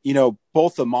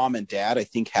both the mom and dad I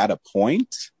think had a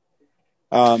point.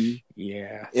 In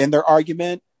their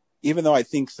argument, even though I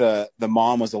think the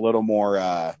mom was a little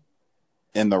more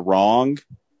in the wrong.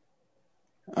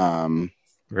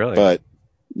 Really, but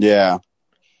yeah.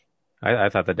 I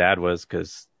thought the dad was,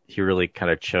 because he really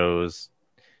kind of chose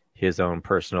his own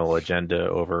personal agenda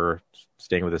over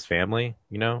staying with his family,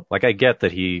 Like, I get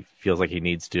that he feels like he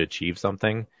needs to achieve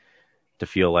something to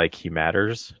feel like he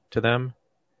matters to them.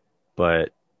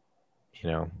 But,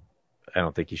 I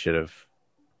don't think he should have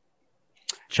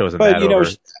chosen that over.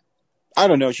 I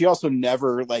don't know. She also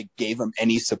never, gave him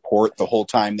any support the whole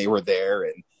time they were there.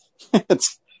 And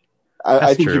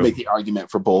I think you make the argument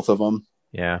for both of them.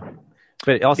 Yeah.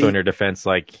 But also in her defense,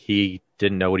 he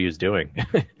didn't know what he was doing.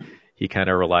 He kind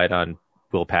of relied on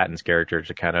Will Patton's character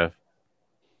to kind of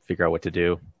figure out what to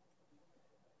do.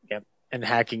 Yep. And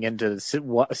hacking into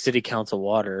city council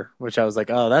water, which I was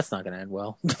like, oh, that's not going to end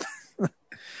well.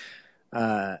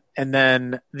 And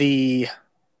then the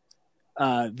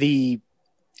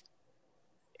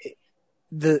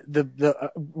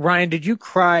Ryan, did you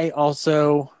cry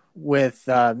also with,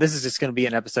 this is just going to be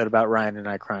an episode about Ryan and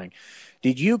I crying.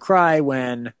 Did you cry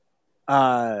when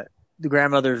the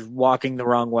grandmother's walking the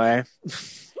wrong way?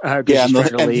 Yeah, and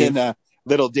then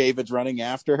Little David's running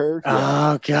after her.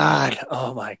 Oh God!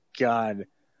 Oh my God!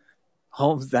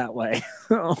 Home's that way.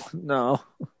 Oh no!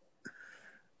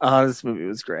 Oh, this movie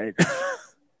was great.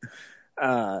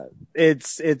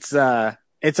 It's a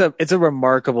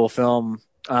remarkable film.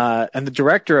 And the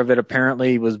director of it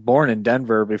apparently was born in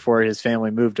Denver before his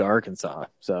family moved to Arkansas.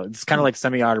 So it's kind of like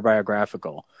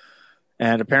semi-autobiographical.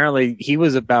 And apparently he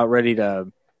was about ready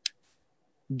to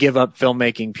give up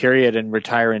filmmaking, period, and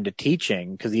retire into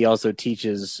teaching, because he also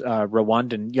teaches young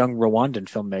Rwandan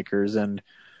filmmakers. And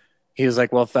he was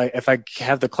like, well, if I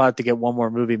have the clout to get one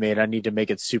more movie made, I need to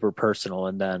make it super personal.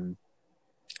 And then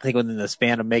I think within the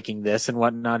span of making this and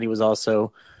whatnot, he was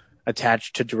also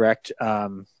attached to direct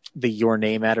the Your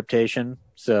Name adaptation.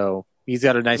 So he's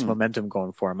got a nice momentum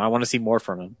going for him. I want to see more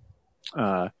from him.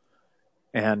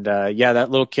 That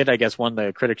little kid, I guess, won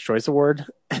the Critics' Choice Award.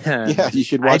 Yeah, you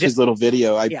should watch his little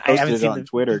video. I posted it on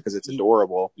Twitter because it's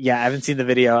adorable. Yeah, I haven't seen the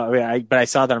video, but I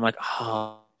saw that. I'm like,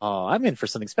 oh, I'm in for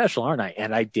something special, aren't I?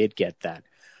 And I did get that.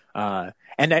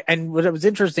 And what was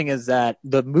interesting is that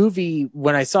the movie,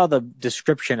 when I saw the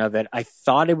description of it, I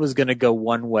thought it was going to go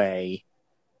one way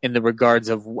in the regards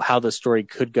of how the story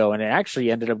could go. And it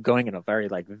actually ended up going in a very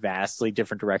vastly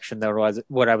different direction than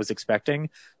what I was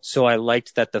expecting. So I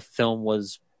liked that the film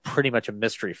was pretty much a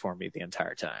mystery for me the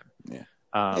entire time. Yeah.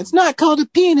 It's not called a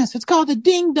penis. It's called a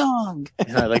ding dong.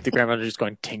 And I like the grandmother just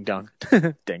going ting dong,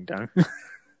 ding dong.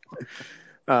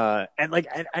 I kind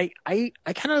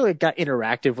of got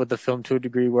interactive with the film to a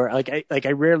degree where I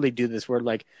rarely do this where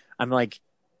I'm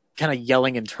kind of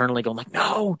yelling internally going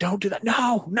no, don't do that.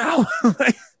 No.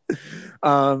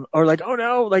 Or oh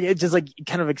no, it's just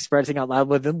kind of expressing out loud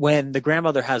with them when the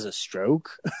grandmother has a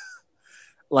stroke.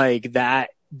 That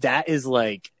is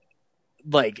not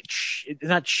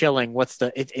chilling.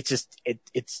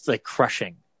 It's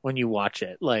crushing when you watch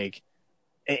it.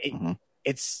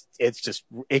 It's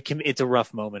a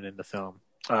rough moment in the film.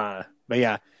 But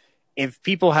yeah, if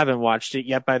people haven't watched it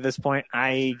yet by this point,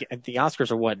 the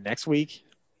Oscars are what, next week?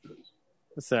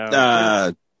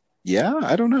 So yeah,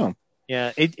 I don't know.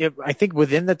 Yeah, I think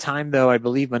within the time though, I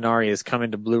believe Minari is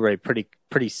coming to Blu-ray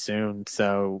pretty soon.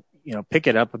 So pick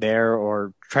it up there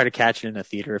or try to catch it in a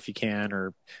theater if you can,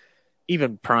 or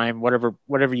even Prime, whatever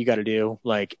you got to do.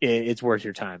 It's worth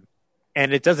your time,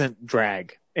 and it doesn't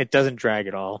drag. It doesn't drag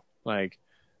at all.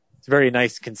 It's a very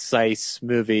nice, concise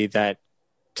movie that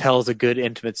tells a good,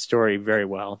 intimate story very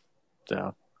well.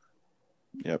 So,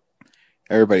 yep,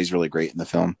 everybody's really great in the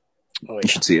film. Oh, yeah. You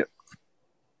should see it.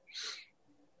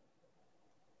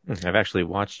 I've actually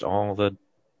watched all the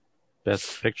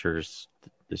best pictures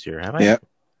this year, have I? Yeah.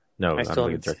 No, I I'm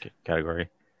looking at the category.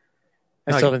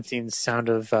 I still haven't seen Sound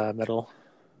of Metal.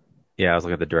 Yeah, I was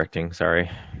looking at the directing. Sorry.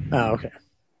 Oh, okay.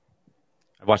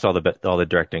 I've watched all the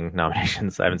directing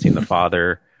nominations. I haven't seen The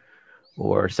Father,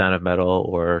 or Sound of Metal,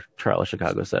 or Trial of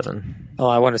Chicago 7. Oh,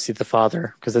 I want to see The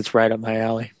Father because it's right up my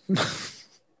alley.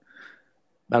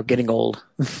 About getting old.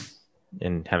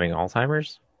 And having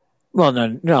Alzheimer's? Well,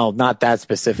 no, not that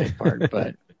specific part,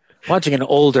 but watching an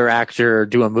older actor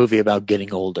do a movie about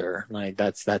getting older,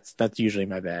 that's usually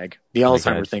my bag. The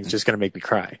Alzheimer's thing's just going to make me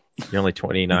cry. You're only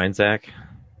 29, Zach?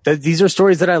 These are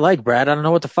stories that I like, Brad. I don't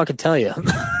know what to fucking tell you.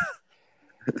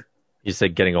 You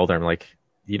said getting older. I'm like,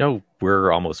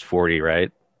 we're almost 40, right?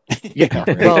 Yeah.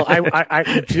 Well,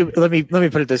 let me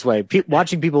put it this way: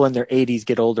 watching people in their 80s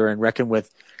get older and reckon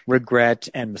with regret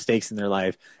and mistakes in their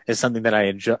life is something that I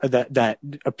enjoy. That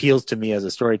appeals to me as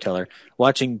a storyteller.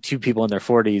 Watching two people in their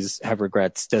 40s have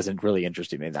regrets doesn't really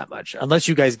interest me that much, unless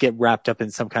you guys get wrapped up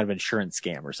in some kind of insurance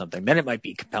scam or something. Then it might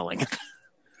be compelling.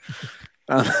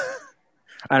 I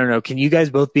don't know. Can you guys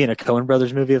both be in a Coen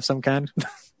Brothers movie of some kind?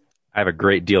 I have a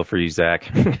great deal for you, Zach.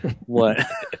 What?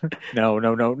 No,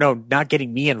 not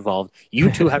getting me involved. You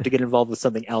two have to get involved with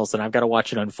something else, and I've got to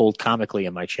watch it unfold comically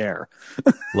in my chair.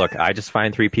 Look, I just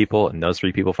find 3 people, and those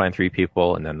 3 people find 3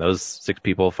 people, and then those 6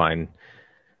 people find...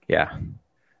 Yeah.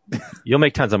 You'll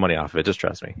make tons of money off of it, just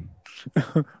trust me.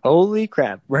 Holy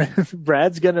crap.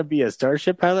 Brad's going to be a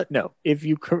Starship pilot? No. If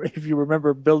you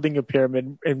remember, building a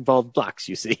pyramid involved blocks,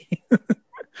 you see.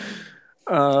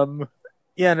 Yeah,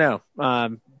 no.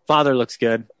 Father looks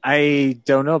good. I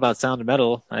don't know about Sound of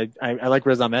Metal. I like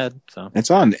Riz Ahmed, so it's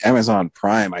on Amazon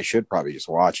Prime. I should probably just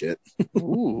watch it.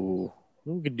 Ooh,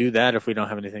 we could do that if we don't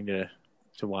have anything to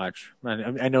watch.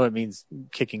 I know it means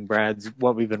kicking Brad's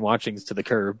what we've been watching to the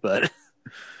curb, but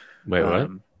wait,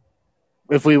 what?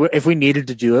 If we needed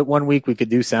to do it one week, we could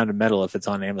do Sound of Metal if it's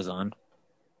on Amazon.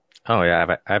 Oh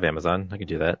yeah, I have Amazon. I could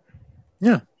do that.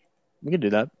 Yeah, we could do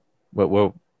that. What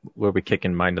were we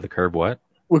kicking mine to the curb? What?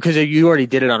 Well, because you already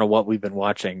did it on a what we've been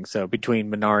watching, so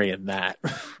between Minari and that,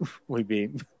 we'd be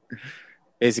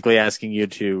basically asking you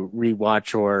to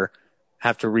rewatch or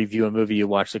have to review a movie you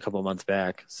watched a couple months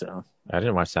back. So I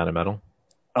didn't watch Sound of Metal.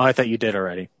 Oh, I thought you did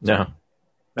already. No.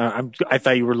 I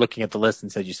thought you were looking at the list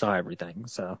and said you saw everything.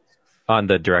 So on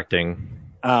the directing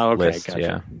list,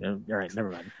 gotcha. yeah. All right,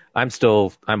 never mind.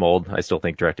 I'm old. I still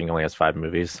think directing only has 5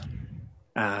 movies.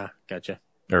 Gotcha.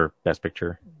 Or Best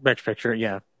Picture. Best Picture,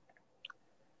 yeah.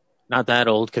 Not that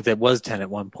old because it was 10 at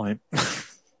one point.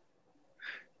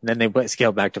 Then they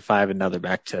scaled back to 5, and now they're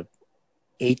back to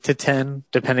 8 to 10,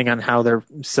 depending on how their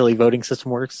silly voting system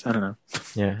works. I don't know.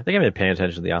 Yeah, I think I've been paying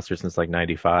attention to the Oscars since like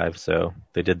 95, so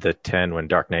they did the 10 when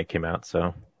Dark Knight came out,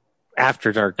 so.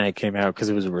 After Dark Knight came out, because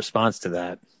it was a response to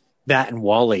that. That and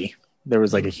WALL-E. There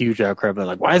was like a huge outcry, but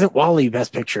like, why isn't WALL-E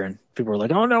Best Picture? And people were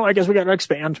like, oh no, I guess we got to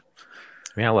expand.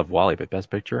 I mean, I love WALL-E, but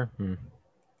Best Picture?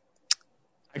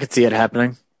 I could see it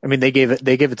happening. I mean, they gave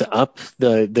it to Up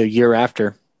the year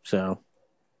after, so.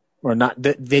 Or not,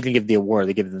 they didn't give the award,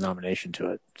 they gave the nomination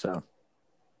to it, so.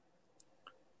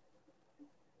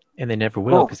 And they never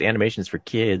will, because animation is for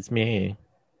kids, me.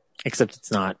 Except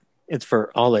it's not. It's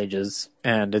for all ages,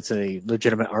 and it's a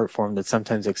legitimate art form that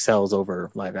sometimes excels over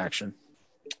live action.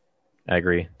 I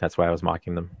agree. That's why I was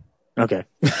mocking them. Okay.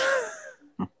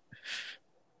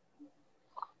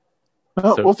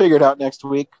 Well, we'll figure it out next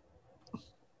week.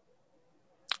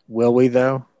 Will we,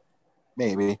 though?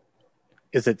 Maybe.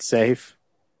 Is it safe?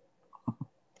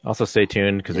 Also, stay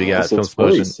tuned because we got Film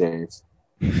Explosion. Safe.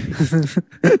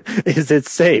 Is it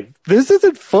safe? This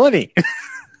isn't funny.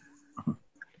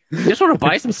 I just want to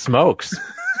buy some smokes.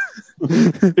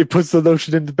 He puts the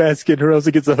lotion in the basket or else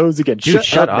he gets the hose again. Dude,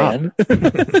 shut up, man.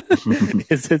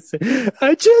 Is it safe?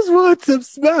 I just want some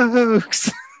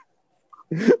smokes.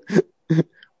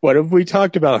 What have we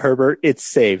talked about, Herbert? It's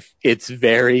safe. It's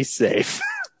very safe.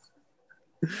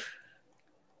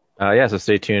 So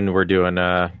stay tuned. We're doing,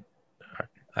 I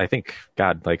think,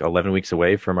 like 11 weeks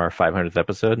away from our 500th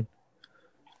episode.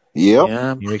 Yep.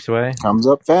 Yeah. 8 weeks away. Comes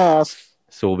up fast.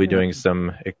 So we'll be doing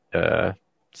some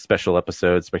special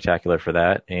episodes, spectacular for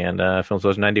that. And Film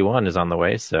Explosion 91 is on the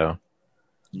way, so.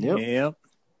 Yep.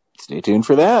 Stay tuned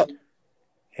for that.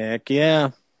 Heck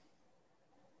yeah.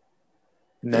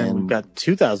 And then we've got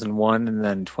 2001 and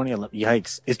then 2011.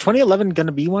 Yikes. Is 2011 going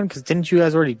to be one? Because didn't you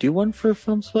guys already do one for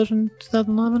Film Explosion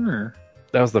 2011? Or?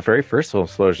 That was the very first Film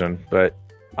Explosion, but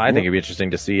I think it'd be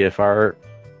interesting to see if our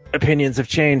opinions have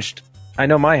changed. I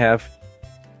know mine have.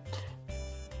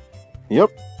 Yep.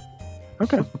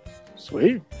 Okay.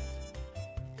 Sweet.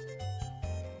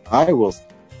 I will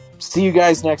see you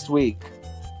guys next week.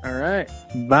 All right.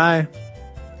 Bye.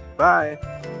 Bye.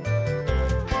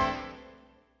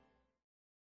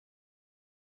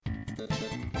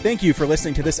 Thank you for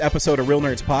listening to this episode of Real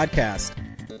Nerds Podcast.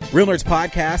 Real Nerds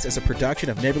Podcast is a production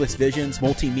of Nebulous Visions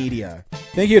Multimedia.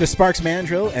 Thank you to Sparks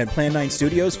Mandrill and Plan 9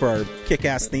 Studios for our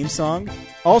kick-ass theme song.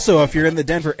 Also, if you're in the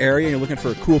Denver area and you're looking for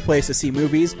a cool place to see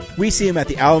movies, we see them at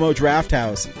the Alamo Draft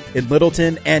House in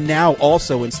Littleton and now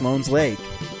also in Sloan's Lake.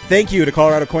 Thank you to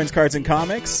Colorado Coins, Cards, and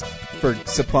Comics for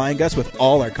supplying us with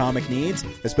all our comic needs,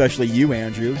 especially you,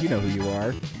 Andrew. You know who you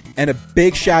are. And a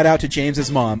big shout out to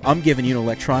James's mom. I'm giving you an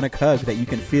electronic hug that you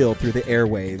can feel through the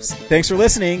airwaves. Thanks for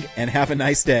listening, and have a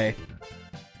nice day.